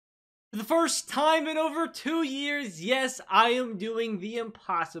For the first time in over 2 years, yes, I am doing the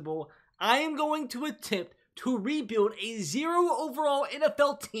impossible. I am going to attempt to rebuild a 0 overall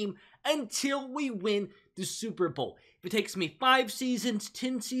NFL team until we win the Super Bowl. If it takes me 5 seasons,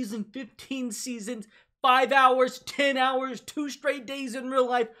 10 seasons, 15 seasons, 5 hours, 10 hours, 2 straight days in real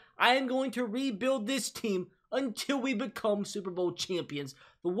life, I am going to rebuild this team until we become Super Bowl champions.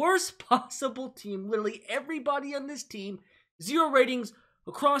 The worst possible team, literally everybody on this team, 0 ratings,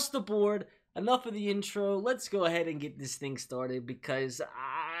 across the board. Enough of the intro. Let's go ahead and get this thing started because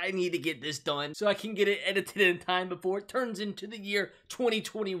I need to get this done so I can get it edited in time before it turns into the year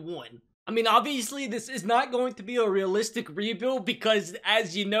 2021. I mean, obviously, this is not going to be a realistic rebuild because,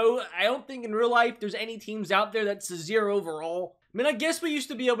 as you know, I don't think in real life there's any teams out there that's a 0 overall. I mean, I guess we used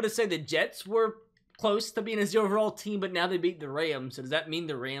to be able to say the Jets were close to being a 0 overall team, but now they beat the Rams. So does that mean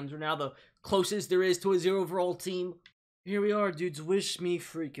the Rams are now the closest there is to a 0 overall team? Here we are, dudes. Wish me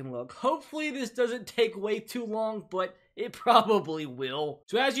freaking luck. Hopefully this doesn't take way too long, but it probably will.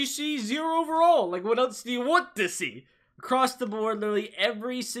 So as you see, 0 overall. Like, what else do you want to see? Across the board, literally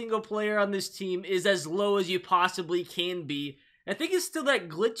every single player on this team is as low as you possibly can be. I think it's still that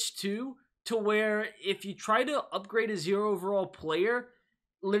glitch too, to where if you try to upgrade a 0 overall player,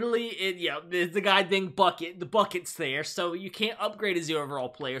 literally, there's the guy thing bucket. The bucket's there, so you can't upgrade a 0 overall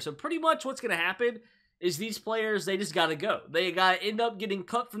player. So pretty much what's going to happen is these players, they just gotta go. They gotta end up getting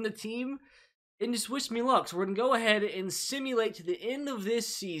cut from the team, and just wish me luck. So we're gonna go ahead and simulate to the end of this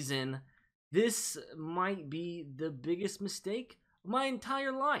season. This might be the biggest mistake of my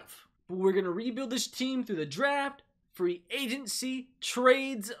entire life. But we're gonna rebuild this team through the draft, free agency,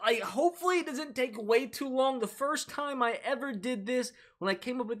 trades. Hopefully it doesn't take way too long. The first time I ever did this, when I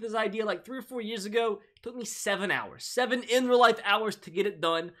came up with this idea like 3 or 4 years ago, it took me 7 hours. 7 in real life hours to get it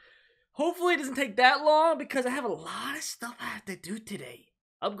done. Hopefully it doesn't take that long because I have a lot of stuff I have to do today.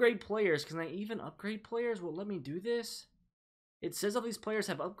 Upgrade players. Can I even upgrade players? Well, let me do this. It says all these players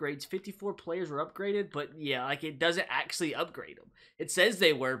have upgrades. 54 players were upgraded, but yeah, like it doesn't actually upgrade them. It says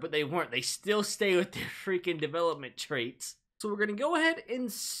they were, but they weren't. They still stay with their freaking development traits. So we're going to go ahead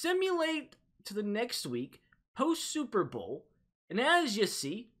and simulate to the next week, post Super Bowl. And as you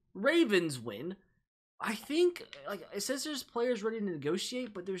see, Ravens win. I think, like, it says there's players ready to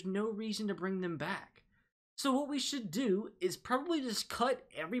negotiate, but there's no reason to bring them back. So what we should do is probably just cut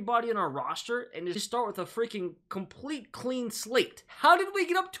everybody on our roster and just start with a freaking complete clean slate. How did we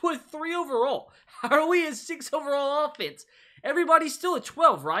get up to a 3 overall? How are we a 6 overall offense? Everybody's still at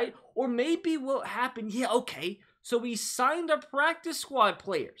 12, right? Or maybe what happened, yeah, okay, so we signed our practice squad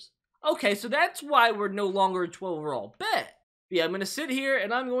players. Okay, so that's why we're no longer a 12 overall. Bet. Yeah, I'm going to sit here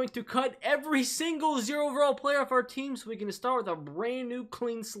and I'm going to cut every single 0 overall player off our team so we can start with a brand new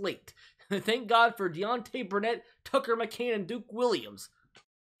clean slate. Thank God for Deontay Burnett, Tucker McCann, and Duke Williams.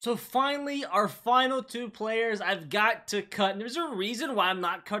 So finally, our final 2 players I've got to cut. And there's a reason why I'm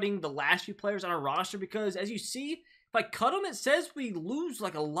not cutting the last few players on our roster because as you see, if I cut them, it says we lose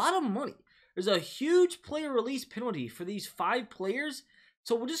like a lot of money. There's a huge player release penalty for these 5 players.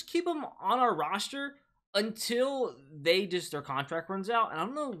 So we'll just keep them on our roster until their contract runs out. And I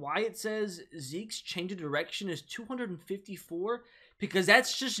don't know why it says Zeke's change of direction is 254 because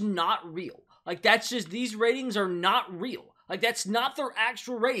that's just not real. Like, that's just, these ratings are not real. Like, that's not their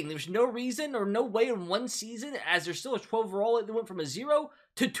actual rating. There's no reason or no way in one season, as there's still a 12 overall, it went from a 0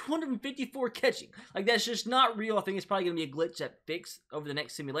 to 254 catching. Like, that's just not real. I think it's probably going to be a glitch that fixed over the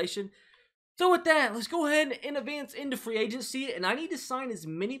next simulation. So with that, let's go ahead and advance into free agency, and I need to sign as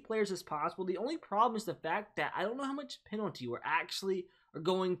many players as possible. The only problem is the fact that I don't know how much penalty we're actually are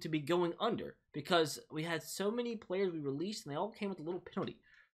going to be going under because we had so many players we released and they all came with a little penalty.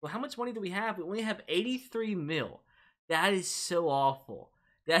 Well, how much money do we have? We only have 83 mil. That is so awful.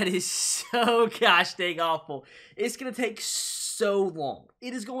 That is so gosh dang awful. It's going to take so long.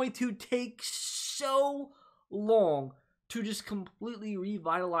 It is going to take so long to just completely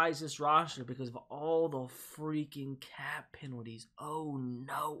revitalize this roster because of all the freaking cap penalties. Oh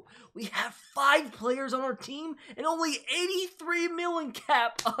no. We have 5 players on our team and only 83 mil in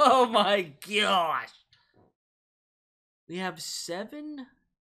cap. Oh my gosh. We have 7.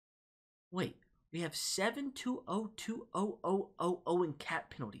 Wait. We have 7202000 in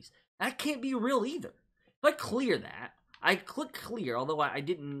cap penalties. That can't be real either. If I clear that, I click clear, although I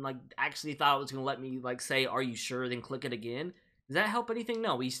didn't actually thought it was going to let me say, are you sure, then click it again. Does that help anything?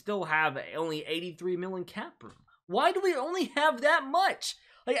 No, we still have only 83 million cap room. Why do we only have that much?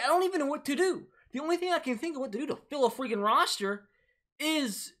 I don't even know what to do. The only thing I can think of what to do to fill a freaking roster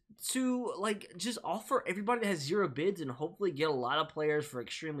is to just offer everybody that has 0 bids and hopefully get a lot of players for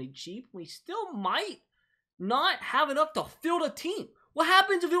extremely cheap. We still might not have enough to field a team. What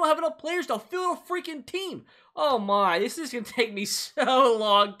happens if we don't have enough players to fill a freaking team? Oh my, this is going to take me so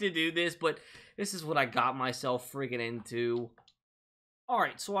long to do this, but this is what I got myself freaking into.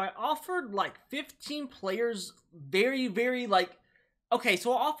 Alright, so I offered like 15 players okay,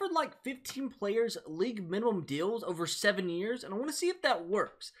 so I offered like 15 players league minimum deals over 7 years, and I want to see if that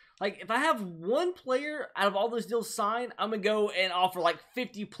works. Like, if I have one player out of all those deals signed, I'm going to go and offer like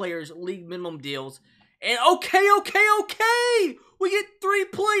 50 players league minimum deals. And okay! We get 3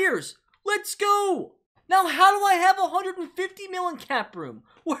 players! Let's go! Now, how do I have 150 million cap room?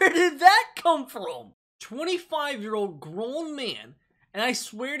 Where did that come from? 25-year-old grown man, and I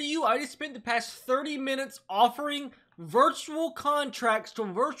swear to you, I just spent the past 30 minutes offering virtual contracts to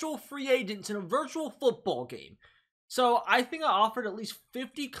virtual free agents in a virtual football game. So I think I offered at least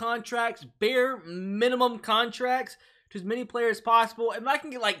 50 contracts, bare minimum contracts, to as many players as possible. If I can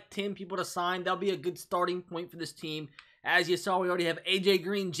get like 10 people to sign, that'll be a good starting point for this team. As you saw, we already have AJ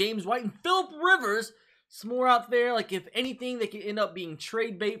Green, James White, and Phillip Rivers. Some more out there. Like, if anything, they could end up being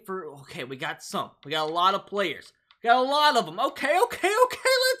trade bait for... Okay, we got some. We got a lot of players. We got a lot of them. Okay,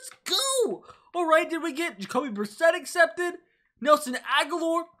 let's go! Alright, did we get Jacoby Brissett accepted? Nelson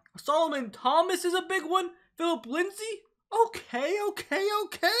Aguilar? Solomon Thomas is a big one. Philip Lindsay? Okay.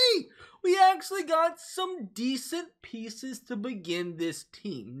 We actually got some decent pieces to begin this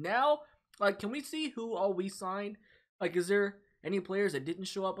team. Now, like, can we see who all we signed? Like, is there any players that didn't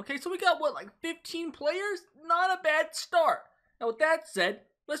show up? Okay, so we got, what, like 15 players? Not a bad start. Now, with that said,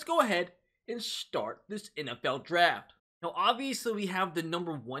 let's go ahead and start this NFL draft. Now, obviously, we have the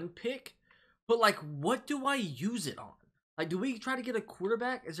 #1 pick, but, like, what do I use it on? Like, do we try to get a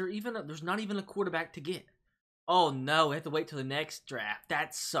quarterback? There's not even a quarterback to get. Oh, no, we have to wait till the next draft.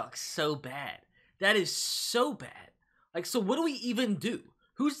 That sucks so bad. That is so bad. Like, so what do we even do?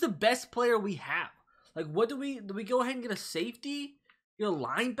 Who's the best player we have? Like, what do we go ahead and get a safety? Get a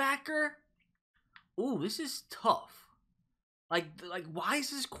linebacker? Ooh, this is tough. Like, why is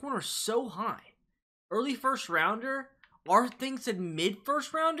this corner so high? Early first rounder? Our thing said mid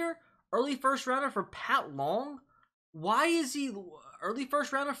first rounder? Early first rounder for Pat Long? Why is he early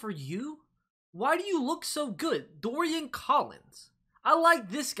first rounder for you? Why do you look so good? Dorian Collins. I like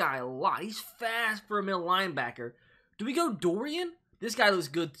this guy a lot. He's fast for a middle linebacker. Do we go Dorian? This guy looks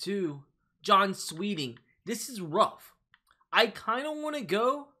good too. John Sweeting. This is rough. I kind of want to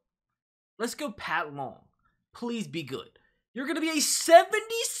go. Let's go Pat Long. Please be good. You're going to be a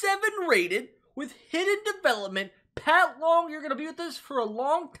 77 rated with hidden development. Pat Long, you're going to be with us for a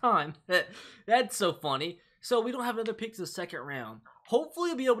long time. That's so funny. So we don't have another pick in the second round. Hopefully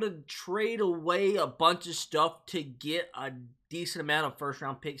we'll be able to trade away a bunch of stuff to get a decent amount of first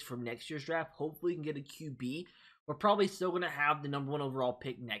round picks from next year's draft. Hopefully we can get a QB. We're probably still going to have the #1 overall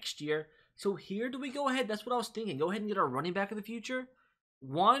pick next year. So here do we go ahead? That's what I was thinking. Go ahead and get our running back of the future.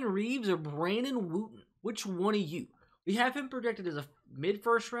 Juan Reeves or Brandon Wooten? Which one of you? We have him projected as a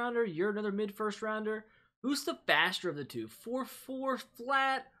mid-first rounder. You're another mid-first rounder. Who's the faster of the two? 4.4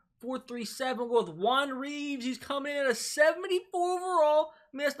 flat, 4.37. We'll go with Juan Reeves. He's coming in at a 74 overall.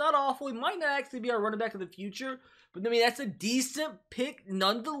 I mean, that's not awful. He might not actually be our running back of the future. But, I mean, that's a decent pick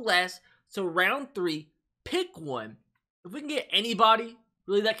nonetheless. So, round 3, pick one. If we can get anybody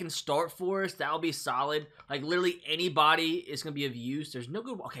really that can start for us, that'll be solid. Like, literally anybody is going to be of use. There's no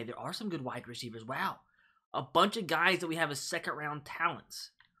good... Okay, there are some good wide receivers. Wow. A bunch of guys that we have as second-round talents.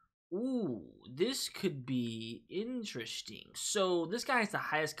 Ooh, this could be interesting. So, this guy has the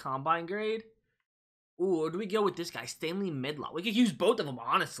highest combine grade. Ooh, or do we go with this guy, Stanley Medlock? We could use both of them,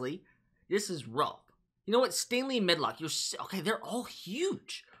 honestly. This is rough. You know what? Stanley Medlock. Okay, they're all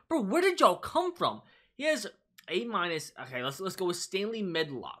huge. Bro, where did y'all come from? He has A-. Okay, let's go with Stanley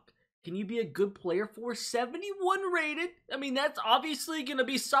Medlock. Can you be a good player for us? 71 rated. I mean, that's obviously going to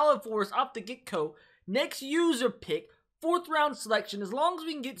be solid for us off the get-go. Next user pick, 4th round selection. As long as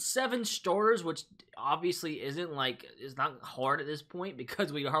we can get 7 starters, which obviously is not hard at this point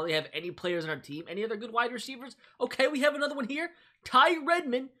because we hardly have any players on our team. Any other good wide receivers? Okay, we have another one here. Ty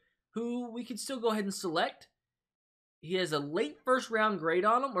Redmond, who we can still go ahead and select. He has a late first round grade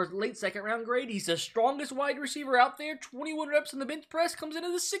on him, or late second round grade. He's the strongest wide receiver out there. 21 reps in the bench press, comes in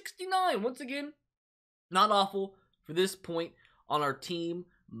at a 69. Once again, not awful for this point on our team.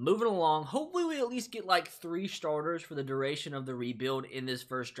 Moving along, hopefully we at least get like 3 starters for the duration of the rebuild in this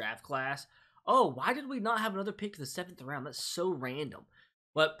first draft class. Oh, why did we not have another pick in the 7th round? That's so random.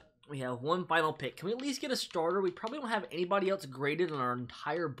 But we have one final pick. Can we at least get a starter? We probably don't have anybody else graded on our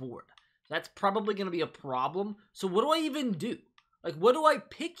entire board. That's probably going to be a problem. So what do I even do? Like, what do I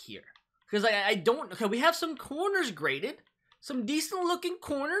pick here? Because I don't... Okay, we have some corners graded. Some decent looking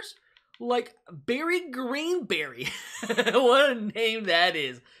corners. like Barry Greenberry. What a name that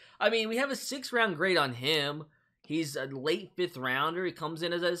is. I mean, we have a 6th round grade on him. He's a late 5th rounder. He comes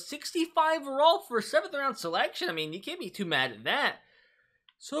in as a 65 overall for a 7th round selection. I mean, you can't be too mad at that.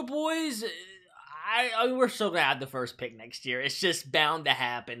 So, boys, we're still going to have the first pick next year. It's just bound to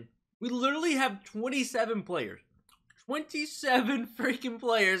happen. We literally have 27 players. 27 freaking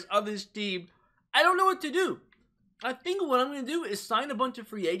players on this team. I don't know what to do. I think what I'm going to do is sign a bunch of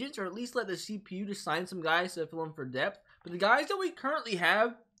free agents, or at least let the CPU just sign some guys to fill in for depth. But the guys that we currently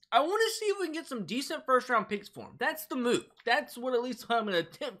have, I want to see if we can get some decent first-round picks for them. That's the move. That's what at least I'm going to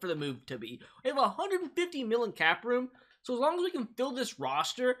attempt for the move to be. We have 150 million cap room, so as long as we can fill this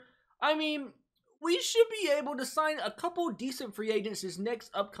roster, I mean, we should be able to sign a couple decent free agents this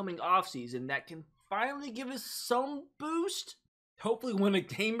next upcoming offseason that can finally give us some boost. Hopefully win a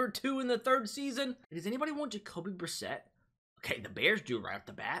game or two in the 3rd season. Does anybody want Jacoby Brissett? Okay, the Bears do right off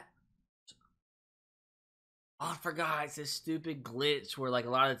the bat. Oh, I forgot. It's this stupid glitch where like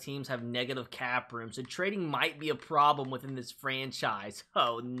a lot of teams have negative cap room, so trading might be a problem within this franchise.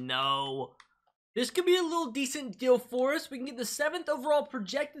 Oh no. This could be a little decent deal for us. We can get the 7th overall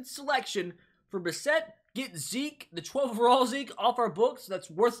projected selection for Brissett. Get Zeke, the 12th overall Zeke, off our books. That's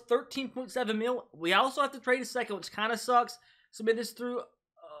worth 13.7 mil. We also have to trade a 2nd, which kind of sucks. Submit this through,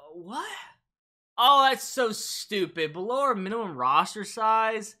 what? Oh, that's so stupid. Below our minimum roster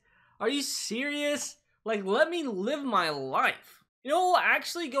size? Are you serious? Like, let me live my life. You know, we'll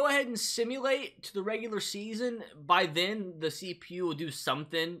actually go ahead and simulate to the regular season. By then, the CPU will do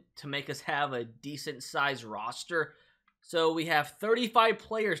something to make us have a decent size roster. So we have 35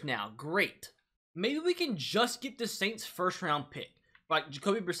 players now. Great. Maybe we can just get the Saints' 1st round pick. Like,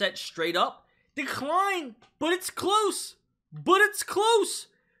 Jacoby Brissett straight up. Decline, but it's close. But it's close.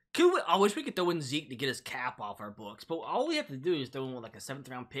 I wish we could throw in Zeke to get his cap off our books. But all we have to do is throw in like a 7th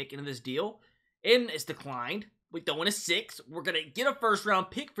round pick into this deal. And it's declined. We throw in a 6. We're going to get a 1st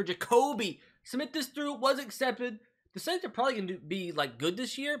round pick for Jacoby. Submit this through. It was accepted. The Saints are probably going to be like good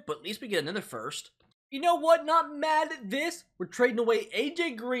this year. But at least we get another 1st. You know what? Not mad at this. We're trading away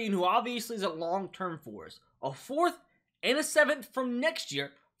AJ Green, who obviously is a long-term for us. A 4th and a 7th from next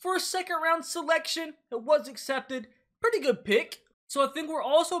year for a 2nd round selection. It was accepted. Pretty good pick. So I think we're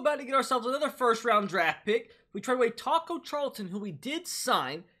also about to get ourselves another 1st round draft pick. We trade away Taco Charlton, who we did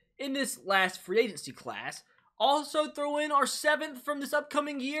sign in this last free agency class. Also throw in our 7th from this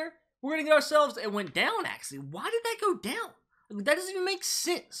upcoming year. We're going to get ourselves, it went down actually. Why did that go down? That doesn't even make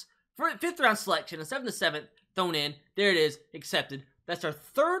sense. For a 5th round selection, a 7th to 7th thrown in. There it is, accepted. That's our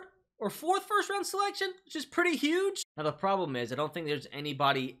 3rd or 4th 1st round selection, which is pretty huge. Now the problem is, I don't think there's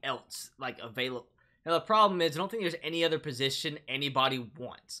anybody else like available. Now, the problem is, I don't think there's any other position anybody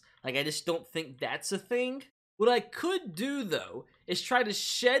wants. Like, I just don't think that's a thing. What I could do, though, is try to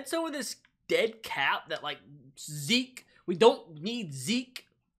shed some of this dead cap that, like, Zeke. We don't need Zeke.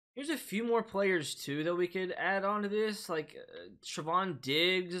 Here's a few more players, too, that we could add onto this. Like, Trevon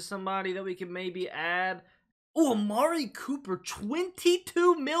Diggs is somebody that we could maybe add. Oh, Amari Cooper,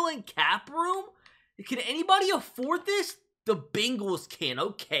 22 million cap room? Can anybody afford this? The Bengals can,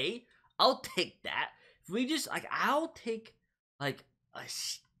 okay. I'll take that. If we just, like, I'll take, like, a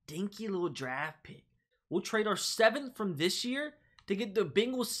stinky little draft pick. We'll trade our 7th from this year to get the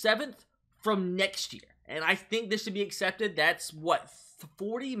Bengals 7th from next year. And I think this should be accepted. That's, what,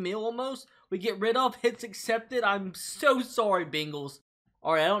 40 mil almost? We get rid of. It's accepted. I'm so sorry, Bengals.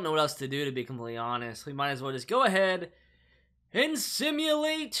 Alright, I don't know what else to do, to be completely honest. We might as well just go ahead and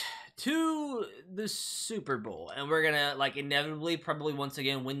simulate to the Super Bowl, and we're gonna, like, inevitably, probably once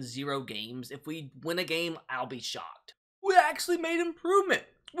again, win 0 games. If we win a game, I'll be shocked. We actually made improvement.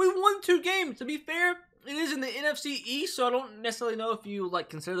 We won 2 games. To be fair, it is in the NFC East, so I don't necessarily know if you, like,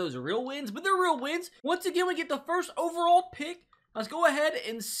 consider those real wins, but they're real wins. Once again, we get the 1st overall pick. Let's go ahead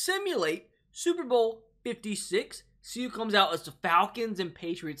and simulate Super Bowl 56. See who comes out as the Falcons and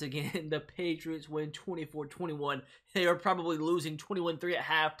Patriots again. The Patriots win 24-21. They are probably losing 21-3 at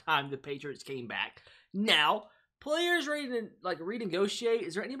halftime. The Patriots came back. Now, players ready to, like, renegotiate.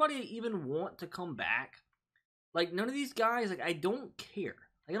 Is there anybody that even want to come back? Like, none of these guys, like, I don't care.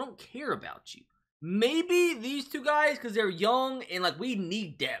 Like, I don't care about you. Maybe these 2 guys, because they're young and, like, we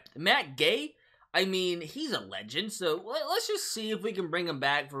need depth. Matt Gay, I mean, he's a legend. So, let's just see if we can bring him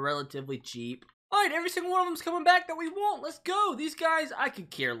back for relatively cheap. Alright, every single one of them's coming back that we want. Let's go. These guys, I could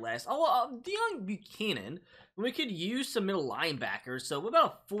care less. Deion Buchanan, we could use some middle linebackers. So, what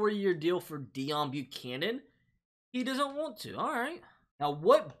about a 4-year deal for Deion Buchanan? He doesn't want to. Alright. Now,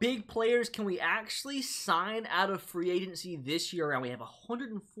 what big players can we actually sign out of free agency this year? And we have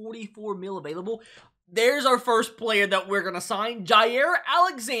 144 mil available. There's our first player that we're going to sign. Jair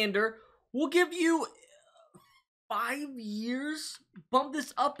Alexander, We'll give you 5 years. Bump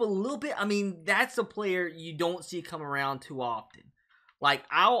this up a little bit. I mean, that's a player you don't see come around too often. Like,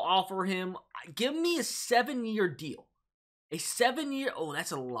 I'll offer him, give me a 7-year deal. A 7-year, oh,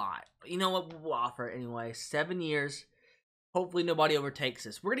 that's a lot. You know what, we'll offer it anyway. 7 years. Hopefully nobody overtakes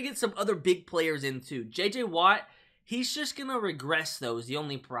us. We're going to get some other big players in too. JJ Watt, he's just going to regress though, is the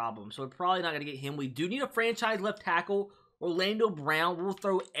only problem. So we're probably not going to get him. We do need a franchise left tackle. Orlando Brown, we'll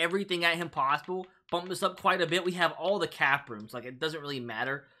throw everything at him possible. Bump this up quite a bit. We have all the cap rooms. Like, it doesn't really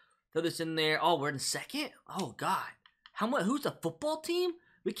matter. Throw this in there. Oh, we're in second? Oh, God. How much? Who's the football team?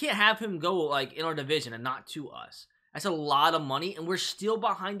 We can't have him go, like, in our division and not to us. That's a lot of money, and we're still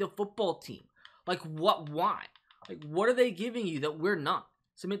behind the football team. Like, what? Why? Like, what are they giving you that we're not?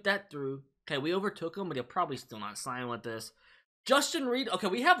 Submit that through. Okay, we overtook him, but he'll probably still not sign with this. Justin Reed. Okay,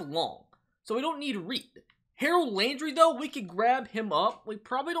 we have Long, so we don't need Reed. Harold Landry, though, we could grab him up. We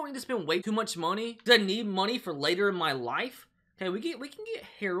probably don't need to spend way too much money. Do I need money for later in my life? Okay, we can get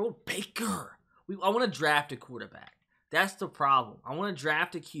Harold Baker. I want to draft a quarterback. That's the problem. I want to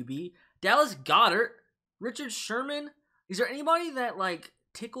draft a QB. Dallas Goedert, Richard Sherman. Is there anybody that, like,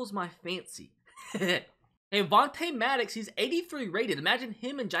 tickles my fancy? Hey, Vontae Maddox, he's 83 rated. Imagine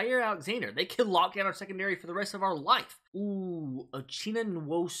him and Jair Alexander. They could lock down our secondary for the rest of our life. Ooh, Uchenna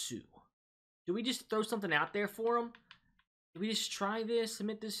Nwosu. Do we just throw something out there for him? Do we just try this,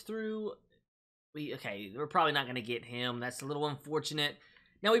 submit this through? Okay, we're probably not going to get him. That's a little unfortunate.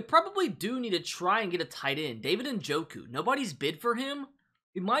 Now, we probably do need to try and get a tight end. David Njoku. Nobody's bid for him.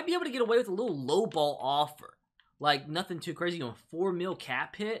 We might be able to get away with a little low ball offer. Like, nothing too crazy. On $4 million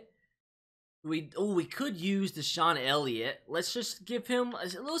cap hit. We could use Deshaun Elliott. Let's just give him a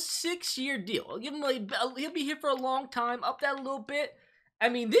little 6-year deal. I'll give him he'll be here for a long time. Up that a little bit. I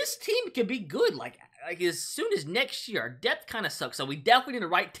mean, this team could be good, like as soon as next year. Our depth kind of sucks, so we definitely need a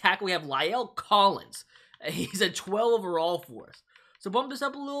right tackle. We have Lyle Collins. He's a 12 overall for us. So bump this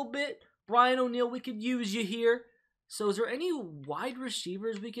up a little bit. Brian O'Neill, we could use you here. So is there any wide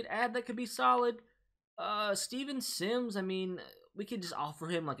receivers we could add that could be solid? Steven Sims, I mean, we could just offer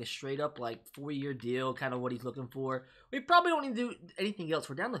him like a straight up like 4-year deal, kind of what he's looking for. We probably don't need to do anything else.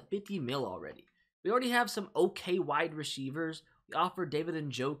 We're down to 50 mil already. We already have some okay wide receivers. We offered David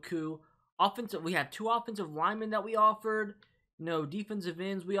Njoku. We have 2 offensive linemen that we offered. No defensive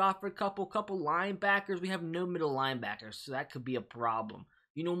ends. We offered a couple linebackers. We have no middle linebackers, so that could be a problem.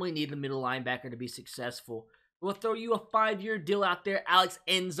 You normally need a middle linebacker to be successful. We'll throw you a 5-year deal out there. Alex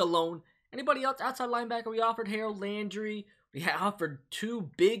Enzalone. Anybody else outside linebacker? We offered Harold Landry. We offered 2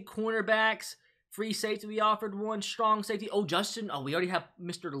 big cornerbacks. Free safety, we offered 1 strong safety. Oh, Justin. Oh, we already have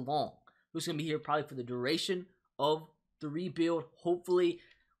Mr. Long, who's going to be here probably for the duration of the rebuild, hopefully.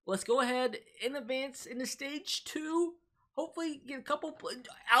 Let's go ahead and advance into stage 2. Hopefully get a couple.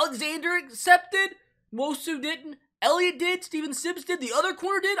 Alexander accepted. Nwosu didn't. Elliott did. Steven Sims did. The other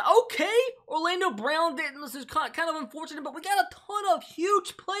corner did. Okay. Orlando Brown didn't. This is kind of unfortunate, but we got a ton of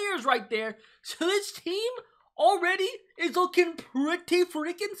huge players right there. So this team already is looking pretty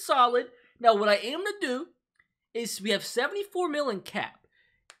freaking solid. Now, what I am going to do is we have $74 million cap.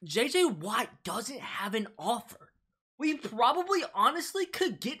 JJ Watt doesn't have an offer. We probably honestly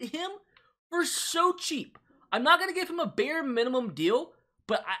could get him for so cheap. I'm not going to give him a bare minimum deal,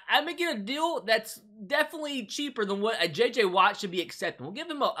 but I'm making a deal that's definitely cheaper than what a JJ Watt should be accepting. We'll give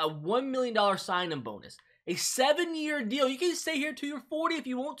him a $1 million sign-in bonus. A 7-year deal. You can stay here till you're 40 if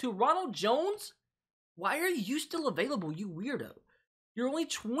you want to. Ronald Jones? Why are you still available, you weirdo? You're only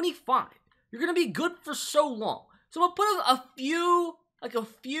 25. You're going to be good for so long. So we'll put a few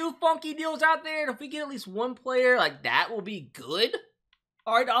funky deals out there, and if we get at least 1 player, like, that will be good.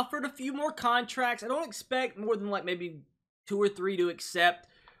 Alright, offered a few more contracts. I don't expect more than, like, maybe 2 or 3 to accept.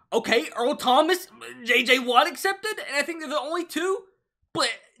 Okay, Earl Thomas, JJ Watt accepted, and I think they're the only 2. But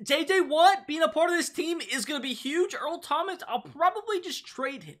JJ Watt being a part of this team is going to be huge. Earl Thomas, I'll probably just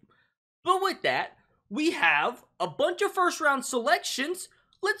trade him. But with that, we have a bunch of first-round selections.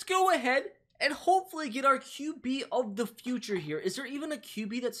 Let's go ahead and hopefully get our QB of the future here. Is there even a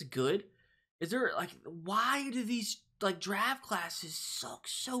QB that's good? Is there, like, why do these, like, draft classes suck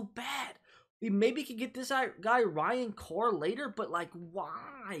so bad? We maybe could get this guy Ryan Carr later, but, like,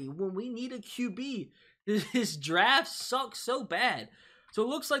 why? When we need a QB, his draft sucks so bad. So it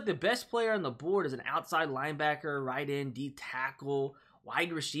looks like the best player on the board is an outside linebacker, right end, D tackle,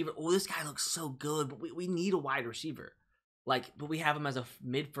 wide receiver. Oh, this guy looks so good, but we need a wide receiver. Like, but we have him as a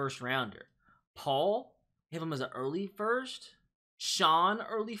mid-first rounder. Paul, have him as an early first. Sean,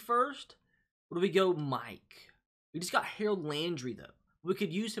 early first. Where do we go? Mike. We just got Harold Landry, though. We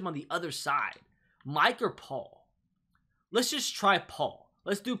could use him on the other side. Mike or Paul? Let's just try Paul.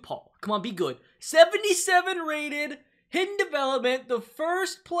 Let's do Paul. Come on, be good. 77 rated, hidden development, the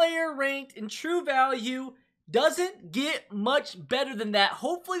first player ranked in true value. Doesn't get much better than that.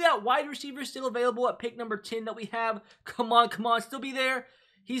 Hopefully that wide receiver is still available at pick number 10 that we have. Come on, still be there.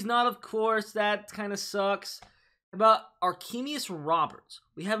 He's not, of course. That kind of sucks. About Archemius Roberts.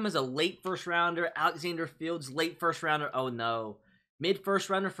 We have him as a late first rounder. Alexander Fields, late first rounder. Oh no. Mid first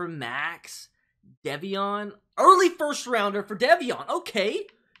rounder for Max. Devion. Early first rounder for Devion. Okay.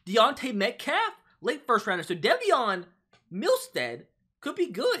 Deontay Metcalf. Late first rounder. So Devion Milstead could be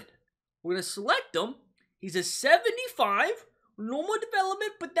good. We're going to select him. He's a 75. Normal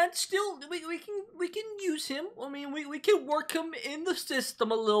development, but that's still, we can use him. I mean, we can work him in the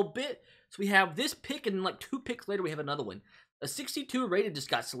system a little bit. So we have this pick, and like 2 picks later, we have another one. A 62 rated just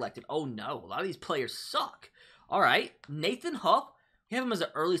got selected. Oh no, a lot of these players suck. All right, Nathan Huff. We have him as an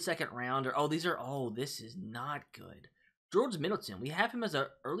early second rounder. Oh, this is not good. George Middleton. We have him as an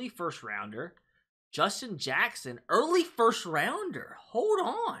early first rounder. Justin Jackson, early first rounder. Hold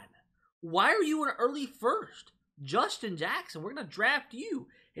on. Why are you an early first? Justin Jackson, we're going to draft you.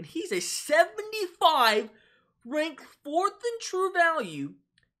 And he's a 75, ranked 4th in true value,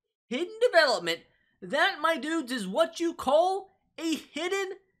 hidden development. That, my dudes, is what you call a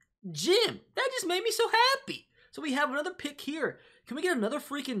hidden gem. That just made me so happy. So we have another pick here. Can we get another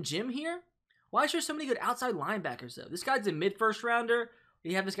freaking gem here? Why is there so many good outside linebackers, though? This guy's a mid-first rounder.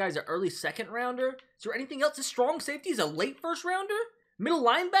 We have this guy's an early second rounder. Is there anything else? This strong safety is a late first rounder? Middle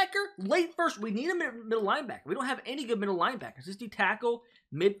linebacker, late first. We need a middle linebacker. We don't have any good middle linebackers. This D tackle,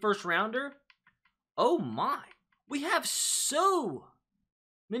 mid first rounder. Oh my. We have so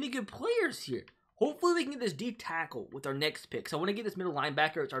many good players here. Hopefully we can get this D tackle with our next pick. So I want to get this middle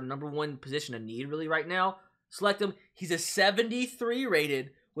linebacker. It's our number 1 position of need really right now. Select him. He's a 73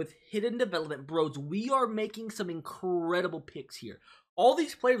 rated with hidden development. Bros, we are making some incredible picks here. All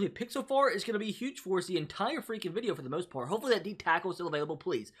these players we picked so far is going to be huge for us the entire freaking video for the most part. Hopefully that D-tackle is still available,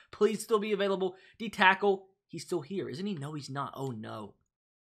 please. Please still be available. D-tackle, he's still here, isn't he? No, he's not. Oh, no.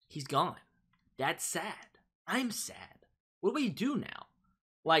 He's gone. That's sad. I'm sad. What do we do now?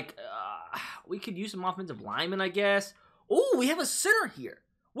 Like, we could use some offensive linemen, I guess. Oh, we have a center here.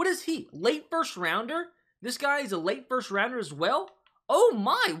 What is he? Late first rounder? This guy is a late first rounder as well? Oh,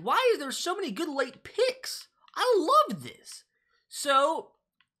 my. Why is there so many good late picks? I love this. So,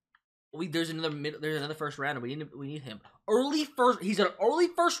 there's another first rounder. We need him. Early first. He's an early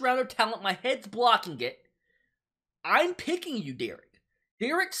first rounder talent. My head's blocking it. I'm picking you, Derek.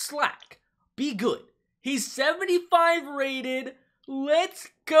 Derek Slack. Be good. He's 75 rated. Let's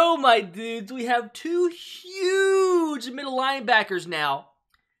go, my dudes. We have 2 huge middle linebackers now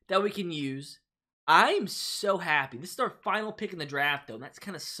that we can use. I'm so happy. This is our final pick in the draft, though. And that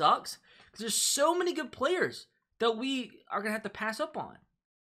kind of sucks because there's so many good players that we are going to have to pass up on.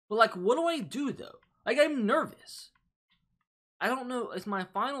 But, like, what do I do, though? Like, I'm nervous. I don't know. It's my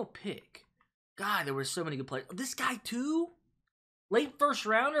final pick. God, there were so many good players. This guy, too? Late first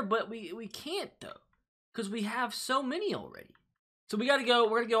rounder, but we can't, though. Because we have so many already. So we got to go.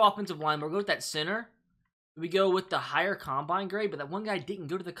 We're going to go offensive line. We'll go with that center. We go with the higher combine grade, but that one guy didn't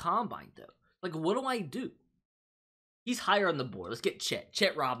go to the combine, though. Like, what do I do? He's higher on the board. Let's get Chet.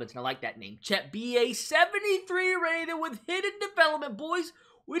 Chet Robinson. I like that name. Chet BA, 73 rated with hidden development. Boys,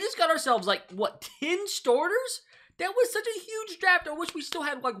 we just got ourselves, like, what, 10 starters? That was such a huge draft. I wish we still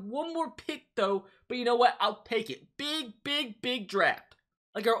had, like, one more pick, though. But you know what? I'll take it. Big draft.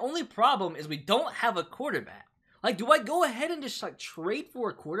 Like, our only problem is we don't have a quarterback. Like, do I go ahead and just, like, trade for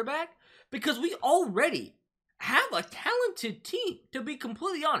a quarterback? Because we already have a talented team, to be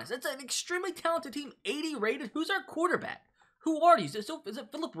completely honest. It's an extremely talented team, 80 rated. Who's our quarterback? Who are you? Is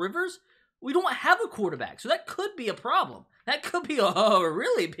it Phillip Rivers? We don't have a quarterback, so that could be a problem. That could be a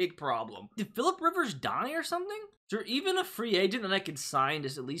really big problem. Did Phillip Rivers die or something? Is there even a free agent that I could sign to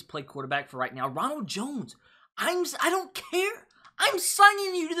at least play quarterback for right now? Ronald Jones. I don't care. I'm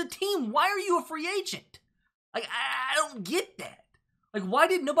signing you to the team. Why are you a free agent? Like, I don't get that. Like, why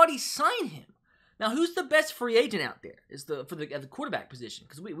did nobody sign him? Now, who's the best free agent out there? For the quarterback position?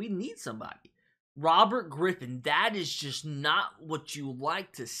 Because we need somebody. Robert Griffin. That is just not what you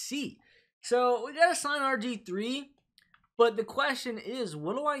like to see. So, we got to sign RG3. But the question is,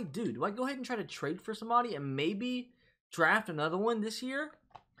 what do I do? Do I go ahead and try to trade for somebody and maybe draft another one this year?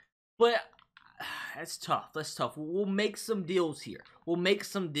 But that's tough. That's tough. We'll make some deals here. We'll make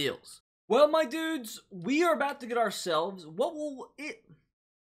some deals. Well, my dudes, we are about to get ourselves... Well,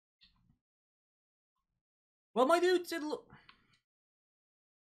 my dudes,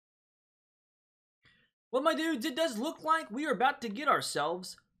 it does look like we are about to get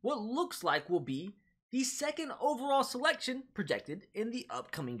ourselves what looks like will be the second overall selection projected in the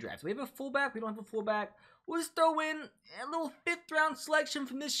upcoming draft. We have a fullback. We don't have a fullback. We'll just throw in a little 5th round selection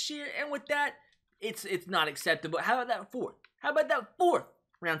from this year, and with that, it's not acceptable. How about that 4th? How about that 4th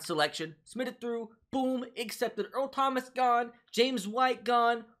round selection? Submitted through, boom, accepted. Earl Thomas gone, James White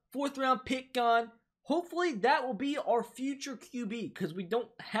gone, 4th round pick gone. Hopefully that will be our future QB, because we don't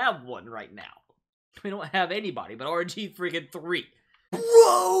have one right now. We don't have anybody but RG freaking 3.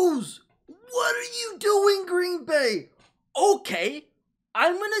 Bros! What are you doing, Green Bay? Okay,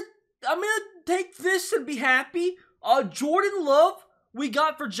 I'm gonna take this and be happy. Jordan Love, we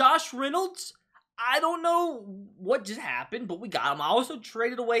got for Josh Reynolds. I don't know what just happened, but we got him. I also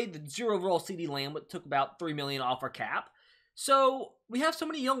traded away the 0 overall CD Lamb, which took about $3 million off our cap. So we have so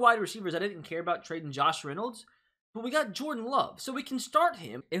many young wide receivers. I didn't care about trading Josh Reynolds, but we got Jordan Love, so we can start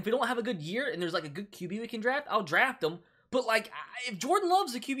him. And if we don't have a good year and there's like a good QB we can draft, I'll draft him. But like, if Jordan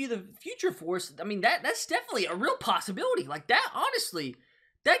Love's the QB of the future for us, I mean that's definitely a real possibility. Like that, honestly,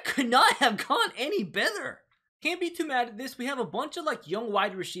 that could not have gone any better. Can't be too mad at this. We have a bunch of like young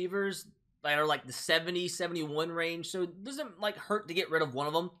wide receivers that are like the 70, 71 range, so it doesn't like hurt to get rid of one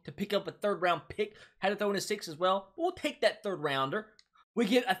of them to pick up a 3rd round pick. Had to throw in a 6 as well. We'll take that 3rd rounder. We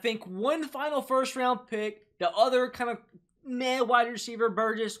get, I think, one final 1st round pick. The other kind of meh wide receiver,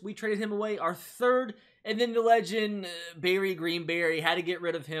 Burgess, we traded him away. Our 3rd, and then the legend, Barry Greenberry, had to get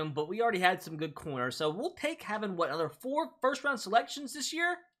rid of him, but we already had some good corners. So we'll take having, what, another 4 1st round selections this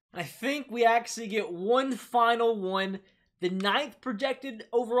year? I think we actually get one final one. The 9th projected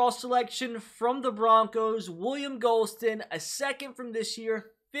overall selection from the Broncos, William Golston, a 2nd from this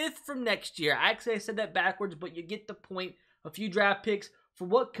year, 5th from next year. Actually, I said that backwards, but you get the point. A few draft picks for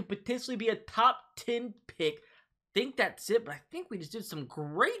what could potentially be a top 10 pick. I think that's it, but I think we just did some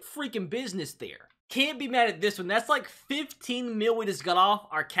great freaking business there. Can't be mad at this one. That's like 15 mil we just got off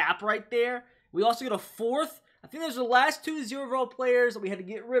our cap right there. We also get a 4th. I think those are the last 2 0 overall players that we had to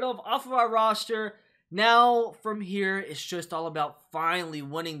get rid of off of our roster. Now, from here, it's just all about finally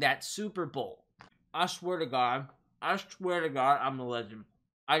winning that Super Bowl. I swear to God, I'm a legend.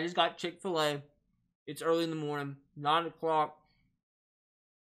 I just got Chick-fil-A. It's early in the morning, 9 o'clock.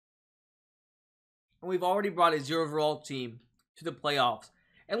 And we've already brought a 0 overall team to the playoffs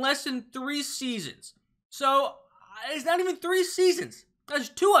in less than 3 seasons. So, it's not even 3 seasons. That's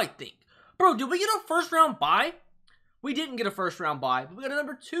 2, I think. Bro, did we get a 1st round bye? We didn't get a 1st round bye, but we got a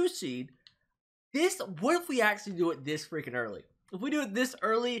number 2 seed. What if we actually do it this freaking early? If we do it this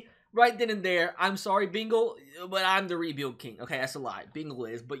early, right then and there, I'm sorry, Bingle, but I'm the rebuild king. Okay, that's a lie. Bingle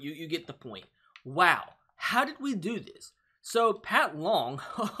is, but you get the point. Wow, how did we do this? So, Pat Long,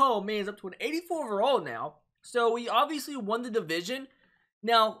 oh man, is up to an 84 overall now. So, we obviously won the division.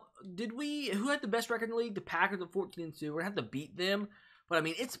 Now, who had the best record in the league? The Packers at 14-2. We're going to have to beat them. But, I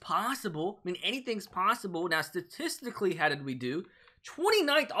mean, it's possible. I mean, anything's possible. Now, statistically, how did we do?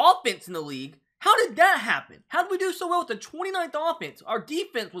 29th offense in the league. How did that happen? How did we do so well with the 29th offense? Our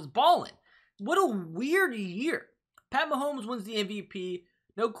defense was balling. What a weird year. Pat Mahomes wins the MVP.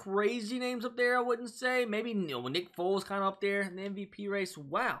 No crazy names up there, I wouldn't say. Maybe Nick Foles kind of up there in the MVP race.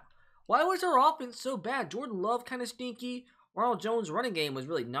 Wow. Why was our offense so bad? Jordan Love kind of stinky. Ronald Jones' running game was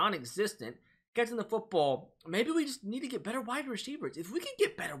really non-existent. Catching the football, maybe we just need to get better wide receivers. If we could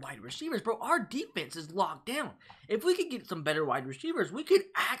get better wide receivers, bro, our defense is locked down. If we could get some better wide receivers, we could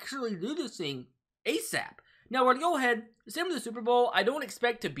actually do this thing ASAP. Now, we're going to go ahead, same with the Super Bowl. I don't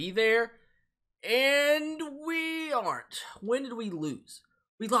expect to be there, and we aren't. When did we lose?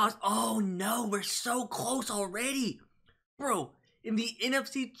 We lost. Oh, no, we're so close already. Bro, in the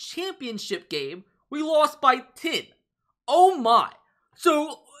NFC Championship game, we lost by 10. Oh, my.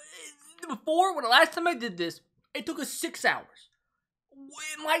 So, when the last time I did this, it took us 6 hours.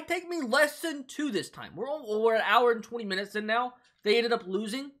 It might take me less than 2 this time. We're an hour and 20 minutes in now. They ended up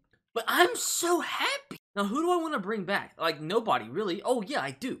losing, but I'm so happy. Now, who do I want to bring back? Like, nobody, really. Oh, yeah,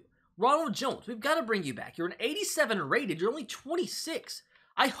 I do. Ronald Jones, we've got to bring you back. You're an 87 rated. You're only 26.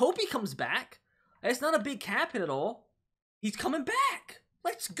 I hope he comes back. It's not a big cap hit at all. He's coming back.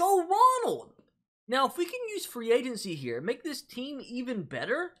 Let's go, Ronald. Now, if we can use free agency here, make this team even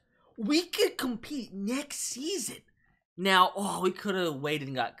better, we could compete next season. Now, we could have waited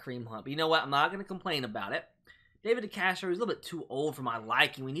and got Kareem Hunt. But you know what? I'm not going to complain about it. David DeCastro is a little bit too old for my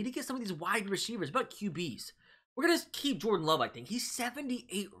liking. We need to get some of these wide receivers, about QBs. We're going to keep Jordan Love, I think. He's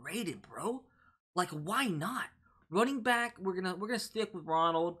 78 rated, bro. Like, why not? Running back, we're gonna stick with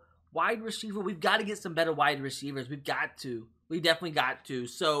Ronald. Wide receiver, we've got to get some better wide receivers. We've got to. We definitely got to.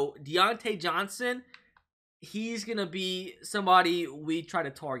 So, Deontay Johnson, he's going to be somebody we try to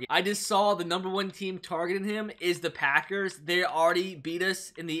target. I just saw the number 1 team targeting him is the Packers. They already beat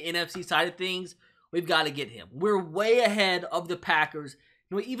us in the NFC side of things. we've got to get him. We're way ahead of the Packers.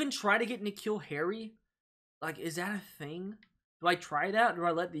 Do we even try to get N'Keal Harry? Like, is that a thing? Do I try that, or do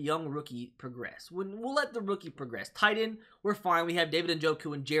I let the young rookie progress? We'll let the rookie progress. Tight end, we're fine. We have David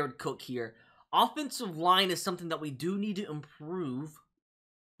Njoku and Jared Cook here. Offensive line is something that we do need to improve.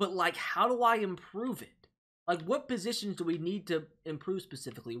 But, like, how do I improve it? Like, what positions do we need to improve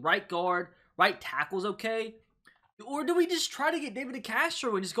specifically? Right guard, right tackle's okay? Or do we just try to get David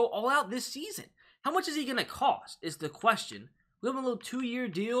DeCastro and just go all out this season? How much is he going to cost is the question. We have a little 2-year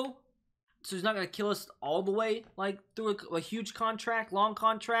deal. So he's not going to kill us all the way, like, through a huge contract, long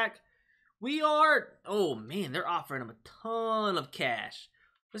contract. Oh man, they're offering him a ton of cash.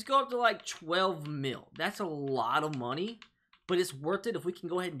 Let's go up to like 12 mil. That's a lot of money, but it's worth it if we can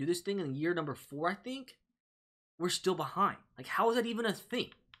go ahead and do this thing in year number 4, I think. We're still behind. Like, how is that even a thing?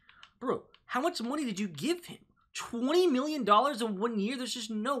 Bro, how much money did you give him? $20 million in 1 year? There's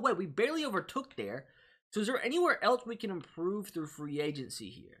just no way. We barely overtook there. So is there anywhere else we can improve through free agency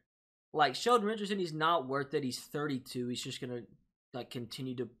here? Like, Sheldon Richardson, he's not worth it. He's 32. He's just going to, like,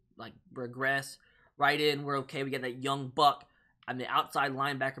 continue to, like, regress. Right in, we're okay. We got that young buck on the outside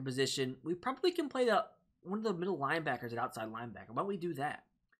linebacker position. We probably can play one of the middle linebackers at outside linebacker. Why don't we do that?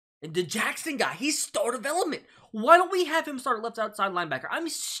 And the Jackson guy, he's star development. Why don't we have him start at left outside linebacker? I'm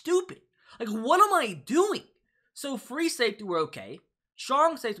stupid. Like, what am I doing? So, free safety, we're okay.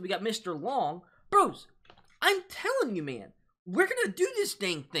 Strong safety, we got Mr. Long. Bros, I'm telling you, man, we're going to do this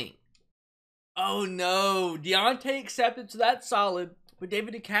dang thing. Oh no, Deontay accepted, so that's solid. But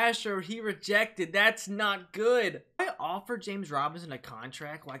David DeCastro, he rejected. That's not good. I offered James Robinson a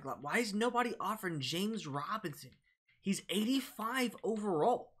contract. Like, why is nobody offering James Robinson? He's 85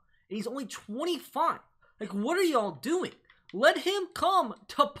 overall, and he's only 25. Like, what are y'all doing? Let him come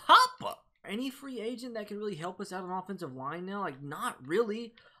to Papa. Any free agent that can really help us out on offensive line now? Like, not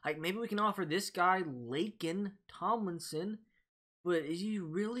really. Like, maybe we can offer this guy, Laken Tomlinson. But is he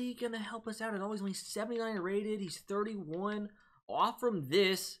really going to help us out at all? He's only 79 rated. He's 31. Offer him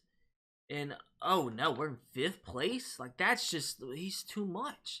this. And, oh no, we're in 5th place? Like, that's just, he's too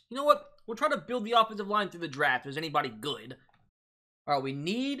much. You know what? We'll try to build the offensive line through the draft. Is anybody good? All right, we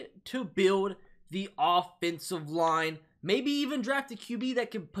need to build the offensive line. Maybe even draft a QB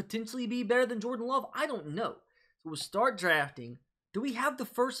that could potentially be better than Jordan Love. I don't know. So we'll start drafting. Do we have the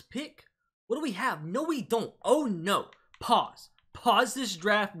first pick? What do we have? No, we don't. Oh no. Pause. Pause this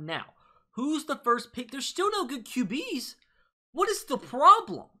draft now. Who's the first pick? There's still no good QBs. What is the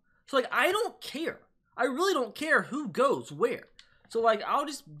problem? So, like, I don't care. I really don't care who goes where. So, like, I'll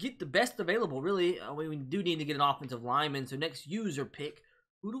just get the best available, really. We do need to get an offensive lineman. So, next user pick,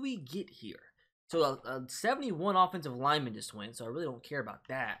 who do we get here? So, a 71 offensive lineman just went, so I really don't care about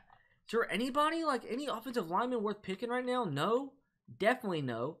that. Is there anybody, like, any offensive lineman worth picking right now? No. Definitely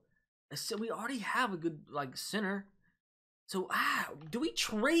no. So, we already have a good, like, center. So, do we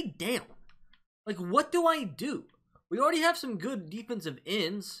trade down? Like, what do I do? We already have some good defensive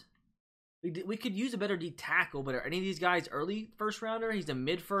ends. We could use a better D tackle, but are any of these guys early first rounder? He's a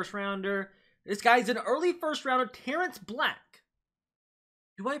mid first rounder. This guy's an early first rounder, Terrence Black.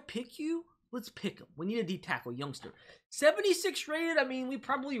 Do I pick you? Let's pick him. We need a D tackle, youngster. 76 rated. I mean, we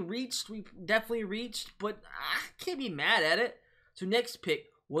definitely reached, but I can't be mad at it. So next pick,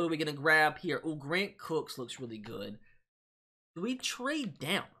 what are we gonna grab here? Oh, Grant Cooks looks really good. Do we trade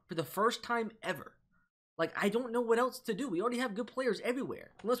down for the first time ever? Like, I don't know what else to do. We already have good players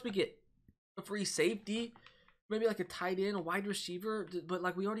everywhere. Unless we get a free safety, maybe like a tight end, a wide receiver. But,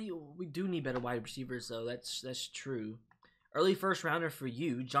 like, we do need better wide receivers, though. That's true. Early first rounder for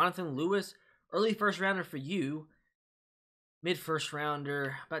you. Jonathan Lewis, early first rounder for you. Mid first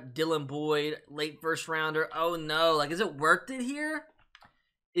rounder. About Dylan Boyd, late first rounder. Oh, no. Like, is it worth it here?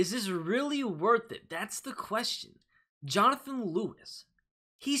 Is this really worth it? That's the question. Jonathan Lewis.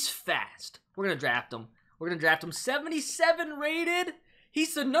 He's fast. We're going to draft him. 77 rated.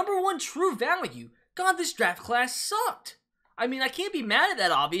 He's the #1 true value. God, this draft class sucked. I mean, I can't be mad at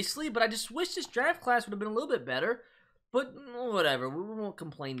that, obviously, but I just wish this draft class would have been a little bit better. But whatever, we won't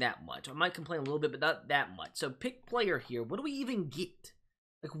complain that much. I might complain a little bit, but not that much. So pick player here. What do we even get?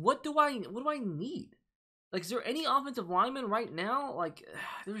 Like, what do I need? Like, is there any offensive lineman right now? Like,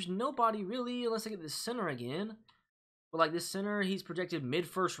 there's nobody really, unless I get the center again. But, like, this center, he's projected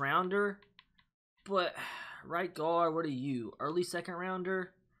mid-first rounder. But, right guard, what are you? Early second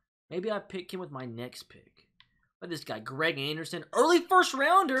rounder? Maybe I pick him with my next pick. But this guy, Greg Anderson, early first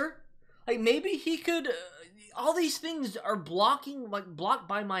rounder? Like, maybe he could, all these things are blocked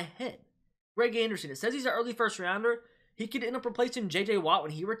by my head. Greg Anderson, it says he's an early first rounder. He could end up replacing J.J. Watt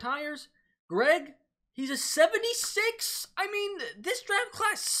when he retires. Greg, he's a 76? I mean, this draft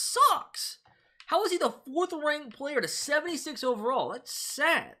class sucks. How is he the 4th ranked player to 76 overall? That's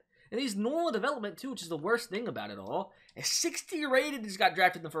sad. And he's normal development too, which is the worst thing about it all. A 60 rated just got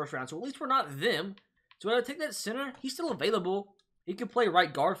drafted in the first round, so at least we're not them. So when I take that center, he's still available. He can play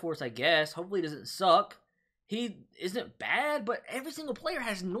right guard for us, I guess. Hopefully he doesn't suck. He isn't bad, but every single player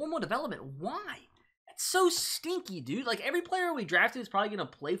has normal development. Why? That's so stinky, dude. Like, every player we drafted is probably going to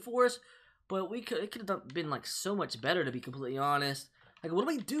play for us, but it could have been, like, so much better, to be completely honest. Like, what do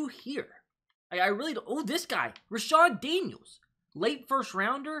we do here? Like, I really don't... Oh, this guy. Rashad Daniels. Late first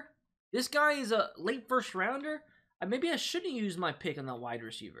rounder. This guy is a late first rounder. Maybe I shouldn't use my pick on that wide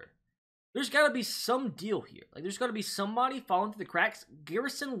receiver. There's got to be some deal here. Like, there's got to be somebody falling through the cracks.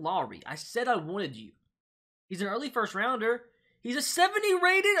 Garrison Lowry. I said I wanted you. He's an early first rounder. He's a 70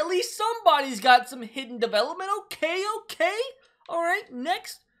 rated. At least somebody's got some hidden development. Okay. All right,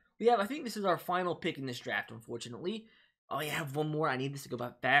 next. We have, I think this is our final pick in this draft, unfortunately. Oh, yeah, I have one more. I need this to go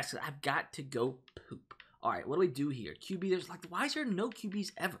by fast. I've got to go poop. All right, what do we do here? QB, there's like, why is there no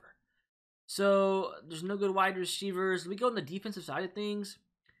QBs ever? So, there's no good wide receivers. We go on the defensive side of things.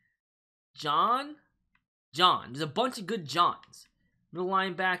 John. There's a bunch of good Johns. Middle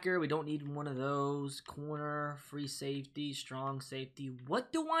linebacker, we don't need one of those. Corner, free safety, strong safety.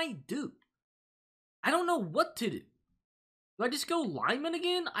 What do I do? I don't know what to do. Do I just go lineman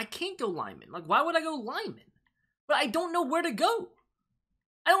again? I can't go lineman. Like, why would I go lineman? But I don't know where to go.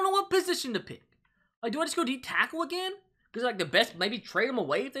 I don't know what position to pick. Like, do I just go D-tackle again? Because, like, the best, maybe trade them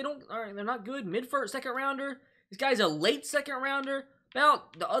away if they don't, or they're not good. Mid-first, second rounder. This guy's a late second rounder. Now,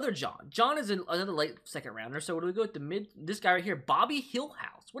 the other John. John is another late second rounder. So, what do we go with the mid? This guy right here, Bobby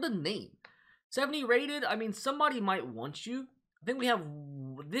Hillhouse. What a name. 70 rated. I mean, somebody might want you. I think we have,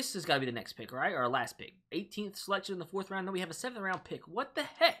 this has got to be the next pick, right? Or our last pick. 18th selection in the 4th round. Then we have a 7th round pick. What the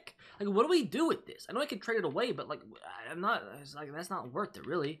heck? Like, what do we do with this? I know I could trade it away, but, like, it's like, that's not worth it,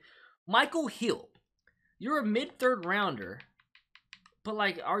 really. Michael Hill. You're a mid-3rd rounder, but,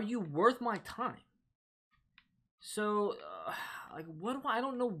 like, are you worth my time? So, like, I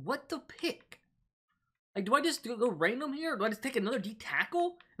don't know what to pick. Like, do I just go random here? Or do I just take another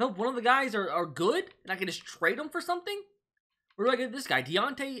D-tackle? And hope one of the guys are good, and I can just trade them for something? Or do I get this guy,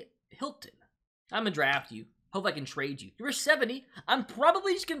 Deontay Hilton? I'm gonna draft you. Hope I can trade you. You're a 70. I'm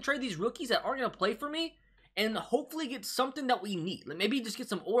probably just gonna trade these rookies that aren't gonna play for me, and hopefully get something that we need. Like, maybe just get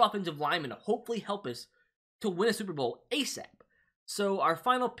some old offensive linemen to hopefully help us to win a Super Bowl ASAP. So, our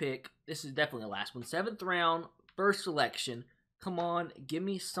final pick, this is definitely the last one. 7th round, first selection. Come on, give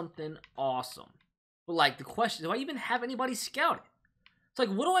me something awesome. But, like, the question, do I even have anybody scouted? It's like,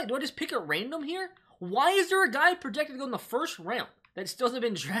 do I just pick at random here? Why is there a guy projected to go in the 1st round that still hasn't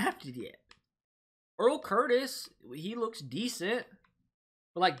been drafted yet? Earl Curtis, he looks decent.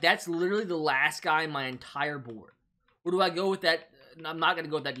 But, like, that's literally the last guy on my entire board. Or do I go with that? I'm not going to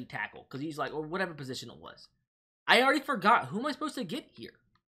go with that D-tackle. Because he's like, or whatever position it was. I already forgot. Who am I supposed to get here?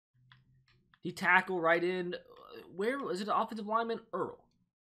 D-tackle right in. Where is it? An offensive lineman? Earl.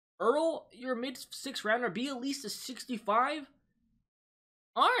 Earl, you're a mid-6th rounder. Be at least a 65.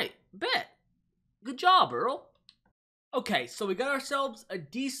 Alright, bet. Good job, Earl. Okay, so we got ourselves a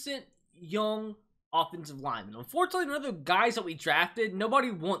decent, young offensive lineman. Unfortunately, none of the guys that we drafted,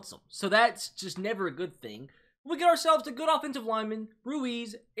 nobody wants them. So that's just never a good thing. We get ourselves a good offensive lineman,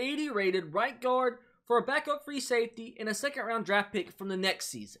 Ruiz, 80 rated, right guard, for a backup free safety, and a 2nd round draft pick from the next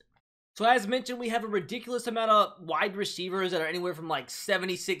season. So as mentioned, we have a ridiculous amount of wide receivers that are anywhere from like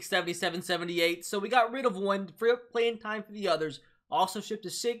 76, 77, 78. So we got rid of one to free up playing time for the others. Also shipped to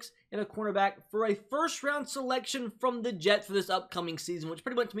 6 and a cornerback for a 1st round selection from the Jets for this upcoming season, which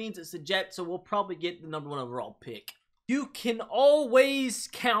pretty much means it's the Jets, so we'll probably get the #1 overall pick. You can always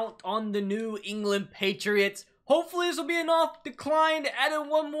count on the New England Patriots. Hopefully this will be enough. Declined, added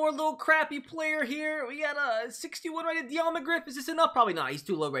one more little crappy player here. We got a 61 rated Deon McGriff. Is this enough? Probably not. He's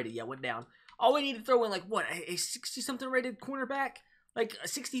too low rated. Yeah, went down. All we need to throw in, like, what, a 60-something rated cornerback? Like a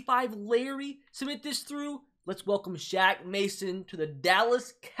 65 Larry? Submit this through. Let's welcome Shaq Mason to the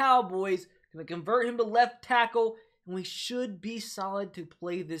Dallas Cowboys. Gonna convert him to left tackle. And we should be solid to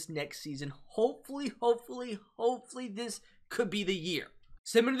play this next season. Hopefully this could be the year.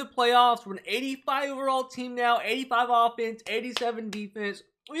 Send me to the playoffs. We're an 85 overall team now. 85 offense, 87 defense.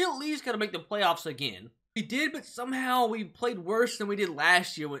 We at least gotta make the playoffs again. We did, but somehow we played worse than we did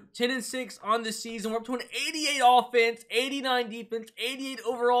last year. With 10-6 on the season. We're up to an 88 offense, 89 defense, 88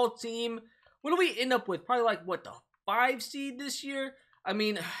 overall team. What do we end up with? Probably like, what, the 5 seed this year? I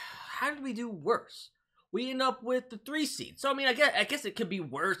mean, how did we do worse? We end up with the 3 seed. So, I mean, I guess it could be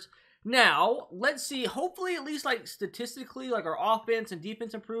worse. Now, let's see. Hopefully, at least, like, statistically, like, our offense and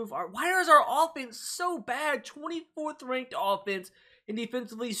defense improve. Why is our offense so bad? 24th ranked offense. And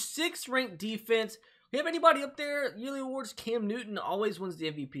defensively, 6th ranked defense. We have anybody up there? Yearly awards, Cam Newton always wins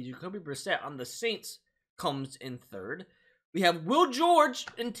the MVP. Jacoby Brissett on the Saints comes in 3rd. We have Will George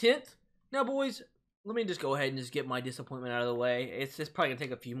in 10th. Now, boys, let me just go ahead and just get my disappointment out of the way. It's just probably going to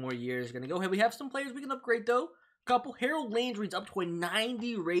take a few more years. Going to go ahead. We have some players we can upgrade, though. Couple. Harold Landry's up to a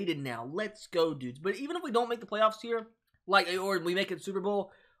 90 rated now. Let's go, dudes. But even if we don't make the playoffs here, or we make it Super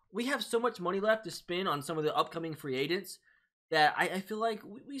Bowl, we have so much money left to spend on some of the upcoming free agents that I feel like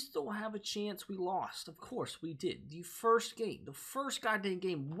we still have a chance. We lost. Of course, we did. The first goddamn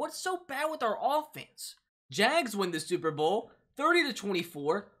game. What's so bad with our offense? Jags win the Super Bowl,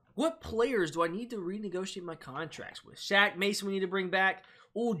 30-24. What players do I need to renegotiate my contracts with? Shaq Mason we need to bring back.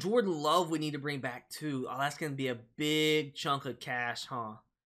 Oh, Jordan Love we need to bring back too. Oh, that's going to be a big chunk of cash, huh?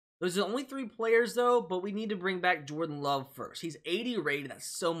 Those are only 3 players though, but we need to bring back Jordan Love first. He's 80 rated. That's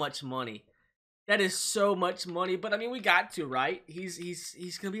so much money. That is so much money, but I mean, we got to, right? He's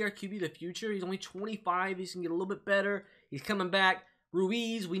going to be our QB of the future. He's only 25. He's going to get a little bit better. He's coming back.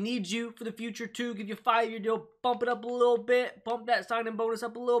 Ruiz, we need you for the future too. Give you a 5-year deal. Bump it up a little bit. Bump that signing bonus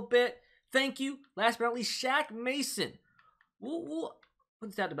up a little bit. Thank you. Last but not least, Shaq Mason. We'll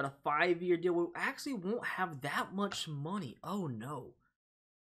put that about a 5-year deal. We actually won't have that much money. Oh, no.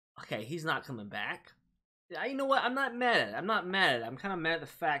 Okay, he's not coming back. You know what? I'm not mad at it. I'm kind of mad at the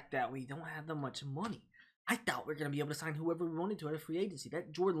fact that we don't have that much money. I thought we were going to be able to sign whoever we wanted to out of free agency.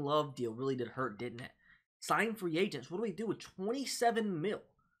 That Jordan Love deal really did hurt, didn't it? Sign free agents. What do we do with 27 mil?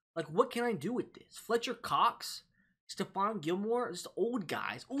 Like, what can I do with this? Fletcher Cox? Stephon Gilmore? Just old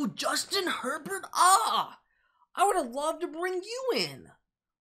guys. Oh, Justin Herbert? Ah! I would have loved to bring you in.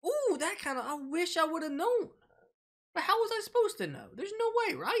 Ooh, that kind of, I wish I would have known. But how was I supposed to know? There's no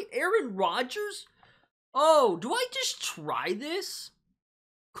way, right? Aaron Rodgers? Oh, do I just try this?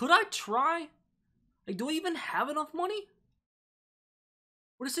 Could I try? Like, do I even have enough money?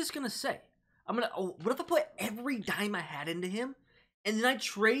 What is this going to say? What if I put every dime I had into him, and then I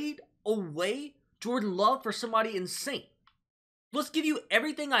trade away Jordan Love for somebody insane? Let's give you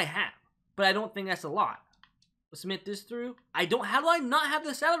everything I have, but I don't think that's a lot. Let's submit this through. How do I not have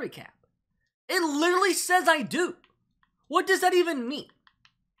the salary cap? It literally says I do. What does that even mean?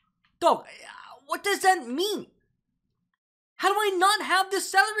 Dog, what does that mean? How do I not have the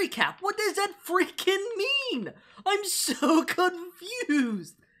salary cap? What does that freaking mean? I'm so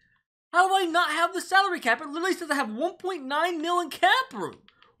confused. How do I not have the salary cap? It literally says I have 1.9 million cap room.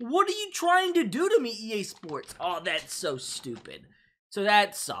 What are you trying to do to me, EA Sports? Oh, that's so stupid. So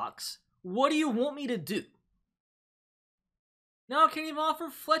that sucks. What do you want me to do? Now I can't even offer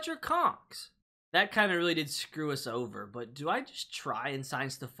Fletcher Cox. That kind of really did screw us over, but do I just try and sign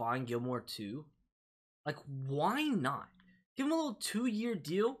Stephon Gilmore too? Like, why not? Give him a little 2-year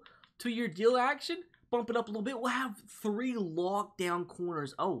deal. 2-year deal action. Bump it up a little bit. We'll have 3 lockdown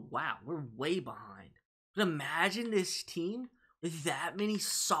corners. Oh, wow. We're way behind. But imagine this team with that many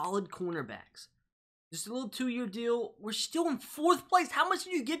solid cornerbacks. Just a little 2-year deal. We're still in 4th place. How much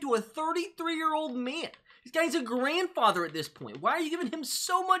do you get to a 33-year-old man? This guy's a grandfather at this point. Why are you giving him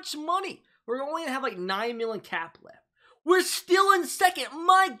so much money? We're only going to have like 9 million cap left. We're still in 2nd.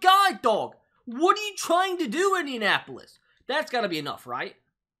 My God, dog. What are you trying to do, Indianapolis? That's got to be enough, right?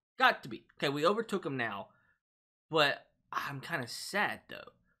 Got to be. Okay, we overtook him now. But I'm kind of sad,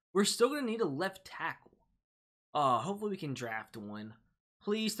 though. We're still going to need a left tackle. Hopefully we can draft one.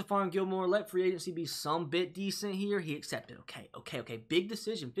 Please, Stephon Gilmore, let free agency be some bit decent here. He accepted. Okay. Big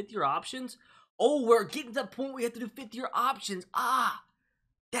decision. 5th-year options. Oh, we're getting to the point where we have to do 5th-year options.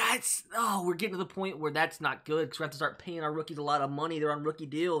 We're getting to the point where that's not good because we have to start paying our rookies a lot of money. They're on rookie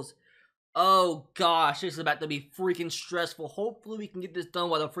deals. Oh, gosh, this is about to be freaking stressful. Hopefully, we can get this done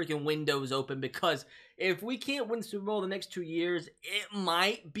while the freaking window's open, because if we can't win the Super Bowl the next 2 years, it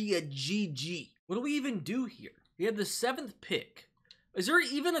might be a GG. What do we even do here? We have the 7th pick. Is there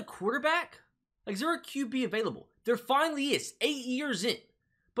even a quarterback? Like, is there a QB available? There finally is, 8 years in.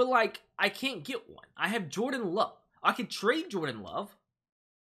 But, like, I can't get one. I have Jordan Love. I could trade Jordan Love.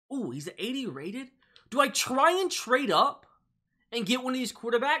 Ooh, he's 80 rated? Do I try and trade up and get one of these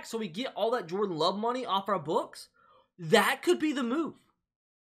quarterbacks so we get all that Jordan Love money off our books? That could be the move.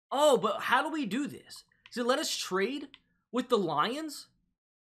 Oh, but how do we do this? Does it let us trade with the Lions?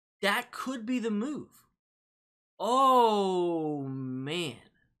 That could be the move. Oh, man.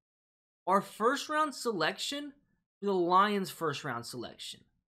 Our first-round selection, the Lions' first-round selection.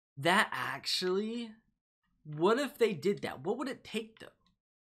 That actually, what if they did that? What would it take, though?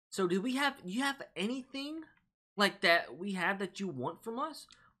 So do you have anything like that we have that you want from us?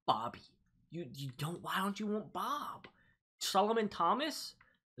 Bobby. You don't, why don't you want Bob? Solomon Thomas?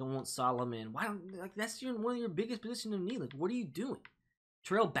 Don't want Solomon. Why don't, like, that's one of your biggest positions of need. Like, what are you doing?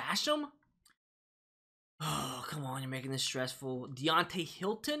 Terrell Basham? Oh, come on, you're making this stressful. Deontay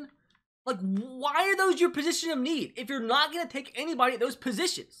Hilton? Like, why are those your position of need if you're not going to take anybody at those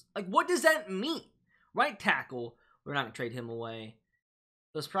positions? Like, what does that mean? Right tackle, we're not going to trade him away.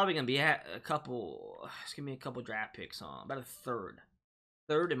 So it's probably going to be a couple, it's going to be a couple draft picks on, about a third.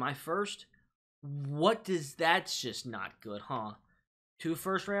 Third in my first? What does, that's just not good, huh? 2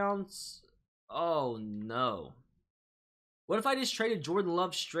 first rounds? Oh, no. What if I just traded Jordan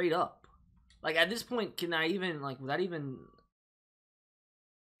Love straight up? Like, at this point, can I even, like, without even...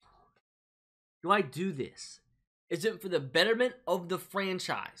 Do I do this? Is it for the betterment of the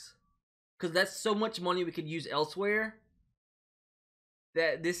franchise? Because that's so much money we could use elsewhere.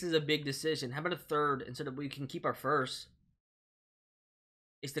 That this is a big decision. How about a third instead of we can keep our first?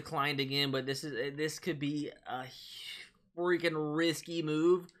 It's declined again, but this could be a freaking risky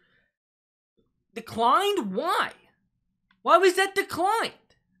move. Declined? Why? Why was that declined?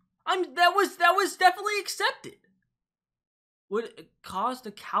 That was definitely accepted. Would it cause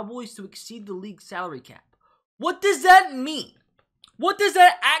the Cowboys to exceed the league salary cap? What does that mean? What does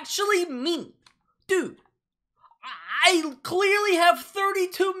that actually mean? Dude, I clearly have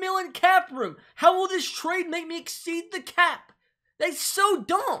 32 million cap room. How will this trade make me exceed the cap? That's so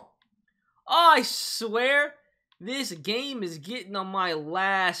dumb. Oh, I swear, this game is getting on my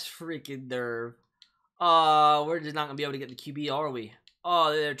last freaking nerve. We're just not going to be able to get the QB, are we?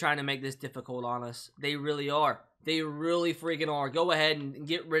 Oh, they're trying to make this difficult on us. They really are. They really freaking are. Go ahead and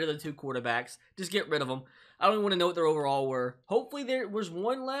get rid of the 2 quarterbacks. Just get rid of them. I don't even want to know what their overall were. Hopefully there was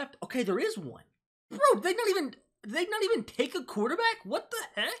one left. Okay, there is one. Bro, did they not even take a quarterback? What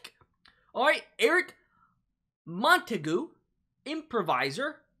the heck? All right, Eric Montague,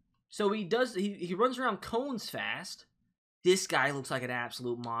 improviser. So he runs around cones fast. This guy looks like an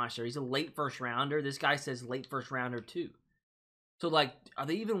absolute monster. He's a late first rounder. This guy says late first rounder too. So, like, are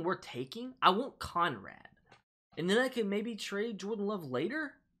they even worth taking? I want Conrad. And then I can maybe trade Jordan Love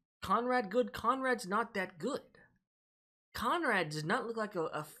later? Conrad good? Conrad's not that good. Conrad does not look like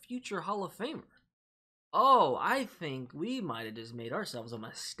a future Hall of Famer. Oh, I think we might have just made ourselves a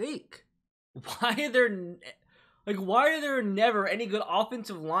mistake. Why are there never any good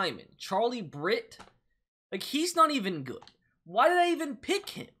offensive linemen? Charlie Britt? Like, he's not even good. Why did I even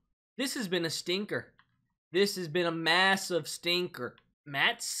pick him? This has been a stinker. This has been a massive stinker.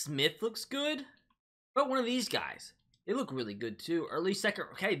 Matt Smith looks good. But one of these guys. They look really good too. Early second.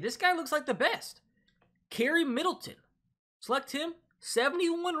 Okay, this guy looks like the best. Kerry Middleton. Select him.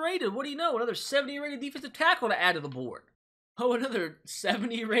 71 rated. What do you know? Another 70 rated defensive tackle to add to the board. Oh, another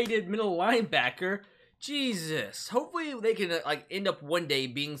 70 rated middle linebacker. Jesus. Hopefully they can end up one day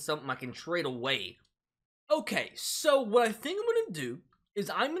being something I can trade away. Okay, so what I think I'm going to do is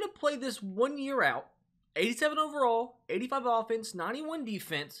I'm going to play this 1 year out. 87 overall, 85 offense, 91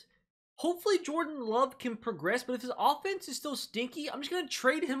 defense. Hopefully Jordan Love can progress, but if his offense is still stinky, I'm just going to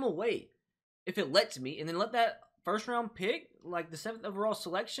trade him away if it lets me, and then let that first round pick, like the 7th overall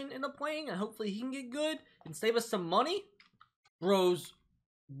selection, end up playing, and hopefully he can get good and save us some money. Bros,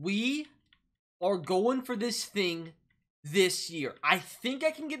 we are going for this thing this year. I think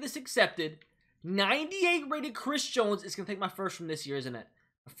I can get this accepted. 98 rated Chris Jones is going to take my first from this year, isn't it?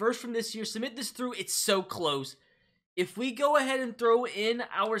 First from this year. Submit this through. It's so close. If we go ahead and throw in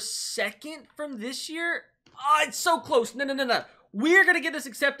our second from this year, it's so close. No. We're going to get this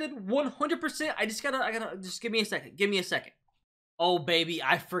accepted 100%. I gotta, just give me a second. Give me a second. Oh, baby,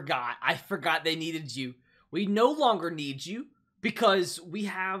 I forgot. I forgot they needed you. We no longer need you because we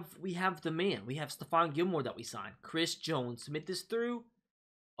have the man. We have Stephon Gilmore that we signed. Chris Jones. Submit this through.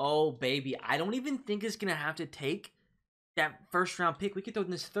 Oh, baby, I don't even think it's going to have to take that first round pick. We could throw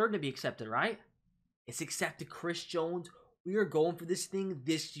in this third to be accepted, right? It's accepted. Chris Jones. We are going for this thing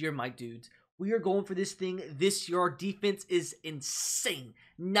this year, my dudes. We are going for this thing this year. Our defense is insane.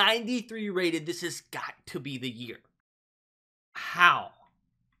 93 rated. This has got to be the year. How?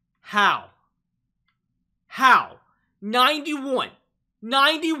 91.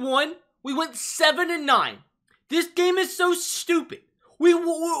 We went 7-9. This game is so stupid. We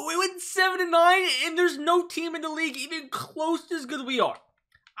went 7-9, and there's no team in the league even close to as good as we are.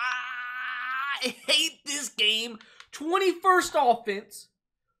 I hate this game. 21st offense.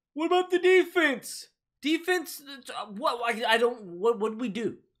 What about the defense? Defense, what did we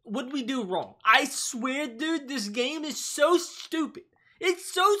do? What did we do wrong? I swear, dude, this game is so stupid.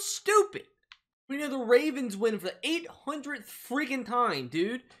 It's so stupid. We know the Ravens win for the 800th freaking time,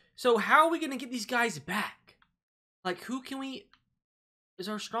 dude. So how are we going to get these guys back? Like, who can we... Is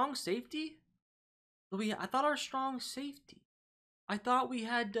our strong safety? I thought our strong safety. I thought we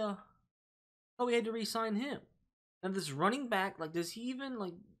had to re-sign him. And this running back, like, does he even,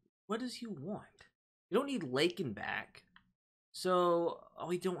 like, what does he want? We don't need Lakin back. So,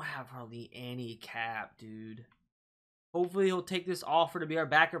 we don't have hardly any cap, dude. Hopefully he'll take this offer to be our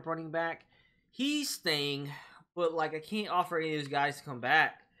backup running back. He's staying, but, like, I can't offer any of those guys to come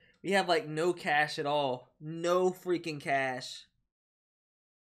back. We have, like, no cash at all. No freaking cash.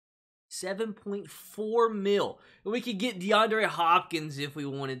 7.4 mil. And we could get DeAndre Hopkins if we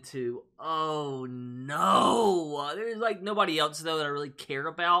wanted to. Oh, no. There's, like, nobody else, though, that I really care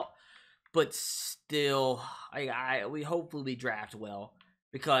about. But still, we hopefully draft well.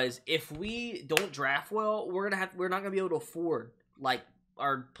 Because if we don't draft well, we're not going to be able to afford, like,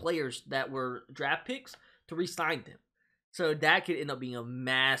 our players that were draft picks to re-sign them. So that could end up being a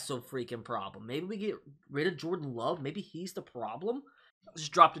massive freaking problem. Maybe we get rid of Jordan Love. Maybe he's the problem.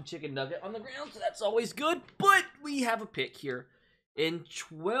 Just dropped a chicken nugget on the ground, so that's always good. But we have a pick here. In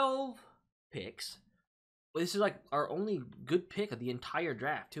 12 picks, this is like our only good pick of the entire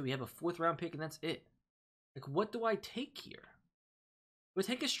draft, too. We have a 4th round pick, and that's it. Like, what do I take here? We'll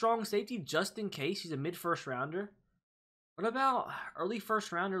take a strong safety just in case he's a mid-first rounder. What about early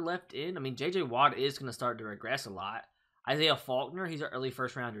first rounder left in? I mean, J.J. Watt is going to start to regress a lot. Isaiah Faulkner, he's an early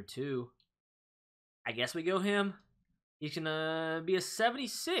first rounder, too. I guess we go him. He's going to be a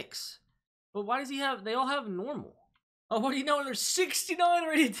 76. But why does he have... They all have normal. Oh, what do you know? There's 69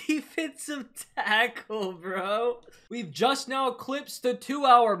 rated defensive tackle, bro. We've just now eclipsed the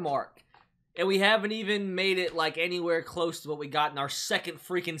 2-hour mark. And we haven't even made it, like, anywhere close to what we got in our second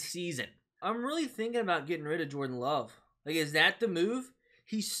freaking season. I'm really thinking about getting rid of Jordan Love. Like, is that the move?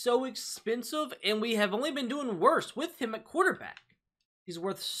 He's so expensive, and we have only been doing worse with him at quarterback. He's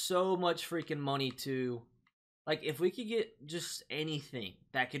worth so much freaking money, too. Like, if we could get just anything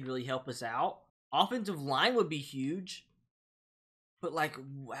that could really help us out, offensive line would be huge. But, like,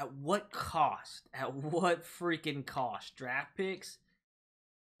 at what cost? At what freaking cost? Draft picks?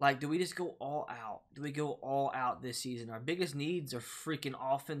 Like, do we just go all out? Do we go all out this season? Our biggest needs are freaking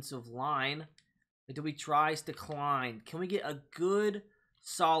offensive line. Like, do we try decline? Can we get a good,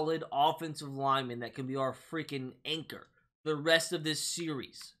 solid offensive lineman that can be our freaking anchor for the rest of this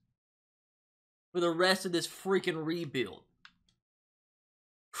series? For the rest of this freaking rebuild.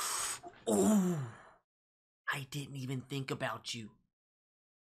 Oh, I didn't even think about you.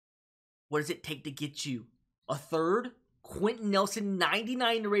 What does it take to get you? A 3rd? Quentin Nelson,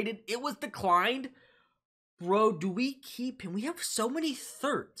 99 rated. It was declined. Bro, do we keep him? We have so many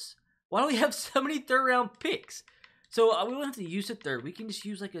 3rds. Why do we have so many 3rd round picks? So we don't have to use a 3rd. We can just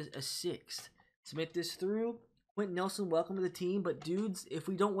use like a 6th. Submit this through. Quentin Nelson, welcome to the team. But dudes, if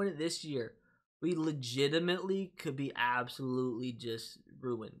we don't win it this year, we legitimately could be absolutely just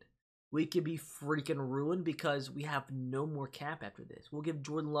ruined. We could be freaking ruined because we have no more cap after this. We'll give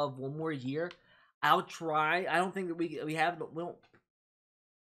Jordan Love 1 more year. I'll try. I don't think that we don't.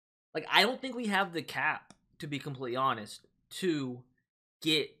 Like, I don't think we have the cap, to be completely honest, to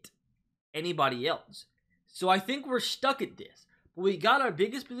get anybody else. So I think we're stuck at this. But we got our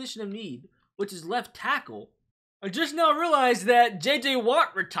biggest position of need, which is left tackle. I just now realized that J.J.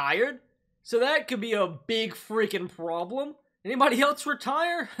 Watt retired. So that could be a big freaking problem. Anybody else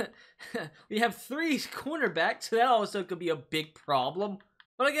retire? We have 3 cornerbacks, so that also could be a big problem.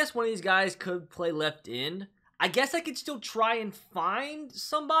 But I guess one of these guys could play left end. I guess I could still try and find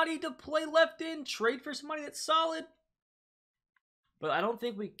somebody to play left end, trade for somebody that's solid. But I don't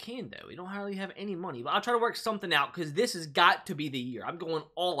think we can, though. We don't hardly have any money. But I'll try to work something out, because this has got to be the year. I'm going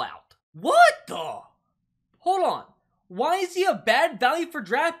all out. What the? Hold on. Why is he a bad value for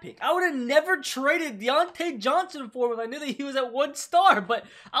draft pick? I would have never traded Deontay Johnson for him if I knew that he was at 1 star. But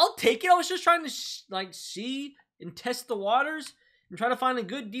I'll take it. I was just trying to see and test the waters and try to find a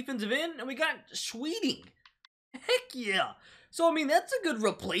good defensive end. And we got Sweeting. Heck yeah. So, I mean, that's a good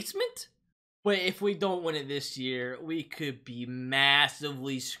replacement. But if we don't win it this year, we could be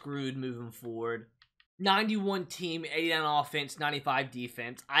massively screwed moving forward. 91 team, 89 offense, 95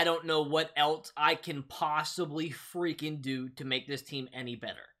 defense. I don't know what else I can possibly freaking do to make this team any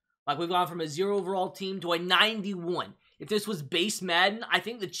better. Like, we've gone from a 0 overall team to a 91. If this was base Madden, I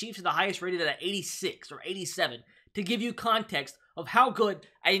think the Chiefs are the highest rated at 86 or 87. To give you context of how good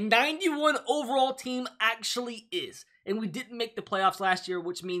a 91 overall team actually is. And we didn't make the playoffs last year,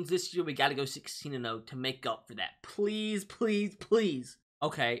 which means this year we got to go 16-0 to make up for that. Please, please, please.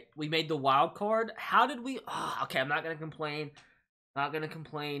 Okay, we made the wild card. How did we... okay, I'm not going to complain. Not going to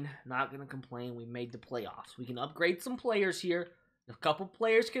complain. Not going to complain. We made the playoffs. We can upgrade some players here. A couple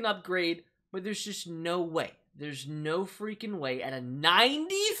players can upgrade, but there's just no way. There's no freaking way at a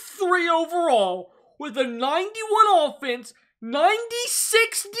 93 overall with a 91 offense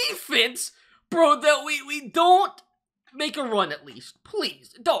 96 defense, bro, that we don't make a run at least.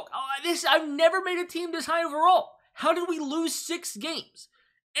 Please, dog. I've never made a team this high overall. How did we lose 6 games?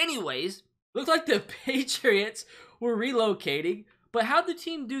 Anyways, looks like the Patriots were relocating, but how'd the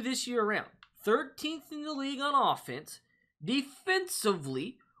team do this year around? 13th in the league on offense.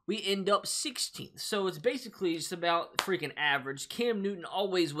 Defensively, we end up 16th. So it's basically just about freaking average. Cam Newton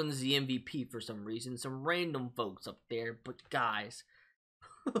always wins the MVP for some reason. Some random folks up there. But guys,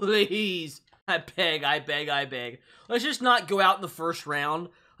 please, I beg. Let's just not go out in the first round.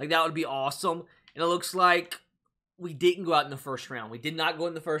 Like, that would be awesome. And it looks like we didn't go out in the first round. We did not go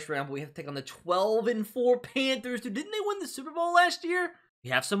in the first round, but we have to take on the 12-4 Panthers. Dude, didn't they win the Super Bowl last year?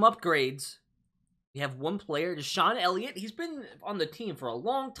 We have some upgrades. We have one player, Deshaun Elliott. He's been on the team for a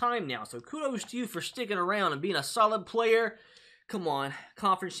long time now, so kudos to you for sticking around and being a solid player. Come on,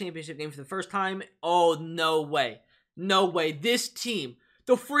 conference championship game for the first time. Oh, no way. No way. This team,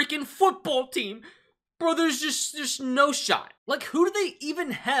 the freaking football team, bro, there's no shot. Like, who do they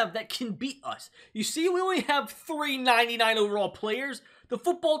even have that can beat us? You see, we only have 399 overall players. The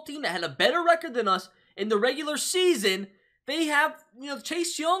football team that had a better record than us in the regular season, they have,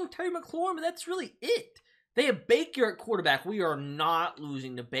 Chase Young, Terry McLaurin, but that's really it. They have Baker at quarterback. We are not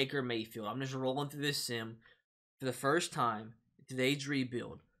losing to Baker Mayfield. I'm just rolling through this sim for the first time in today's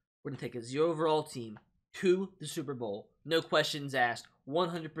rebuild. We're going to take a 0 overall team to the Super Bowl. No questions asked.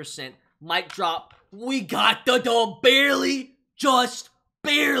 100%. Mic drop. We got the dub. Barely. Just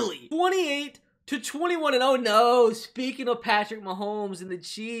barely. 28-21. And oh no, speaking of Patrick Mahomes and the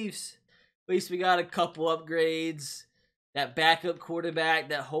Chiefs, at least we got a couple upgrades. That backup quarterback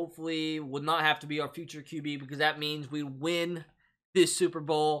that hopefully will not have to be our future QB, because that means we win this Super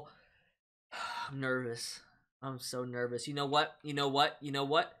Bowl. I'm nervous. I'm so nervous. You know what?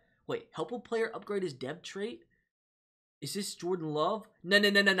 Wait, help a player upgrade his depth trait? Is this Jordan Love? No.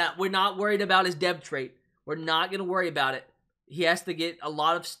 We're not worried about his depth trait. We're not going to worry about it. He has to get a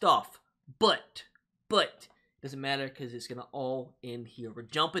lot of stuff. But, doesn't matter because it's going to all end here. We're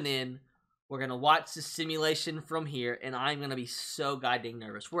jumping in. We're going to watch the simulation from here, and I'm going to be so goddamn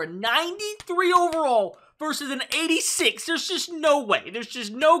nervous. We're a 93 overall versus an 86. There's just no way. There's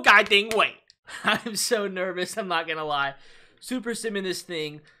just no goddamn way. I'm so nervous. I'm not going to lie. Super simming this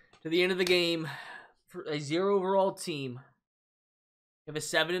thing to the end of the game for a 0 overall team. We have a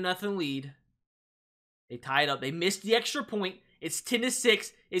 7-0 lead. They tied up. They missed the extra point. It's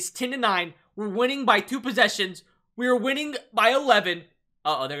 10-6. It's 10-9. We're winning by 2 possessions. We are winning by 11.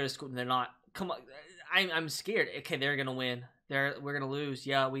 Uh-oh, they're going to score. They're not. Come on, I'm scared. Okay, they're gonna win. We're gonna lose.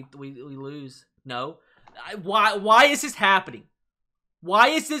 Yeah, we lose. No, why is this happening? Why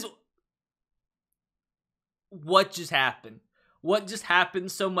is this? What just happened? What just happened?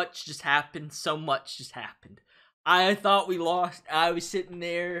 So much just happened. So much just happened. I thought we lost. I was sitting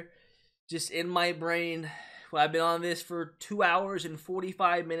there, just in my brain. Well, I've been on this for 2 hours and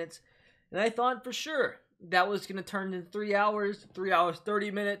 45 minutes, and I thought for sure that was gonna turn into 3 hours, 3 hours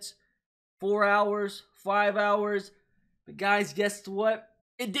 30 minutes. 4 hours, 5 hours. But guys, guess what?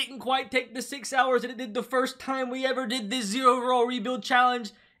 It didn't quite take the 6 hours that it did the first time we ever did this 0 overall rebuild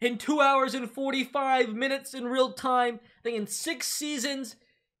challenge in 2 hours and 45 minutes in real time. I think in 6 seasons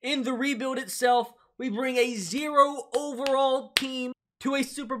in the rebuild itself, we bring a 0 overall team to a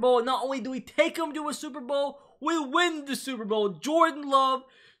Super Bowl. And not only do we take them to a Super Bowl, we win the Super Bowl. Jordan Love,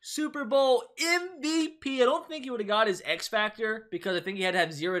 Super Bowl MVP. I don't think he would have got his X Factor because I think he had to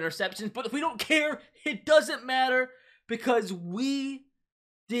have 0 interceptions. But if we don't care, it doesn't matter because we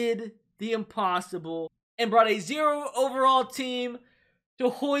did the impossible and brought a 0 overall team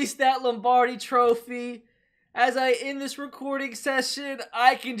to hoist that Lombardi trophy. As I end this recording session,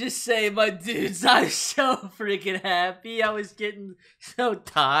 I can just say, my dudes, I'm so freaking happy. I was getting so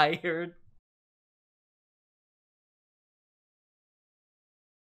tired.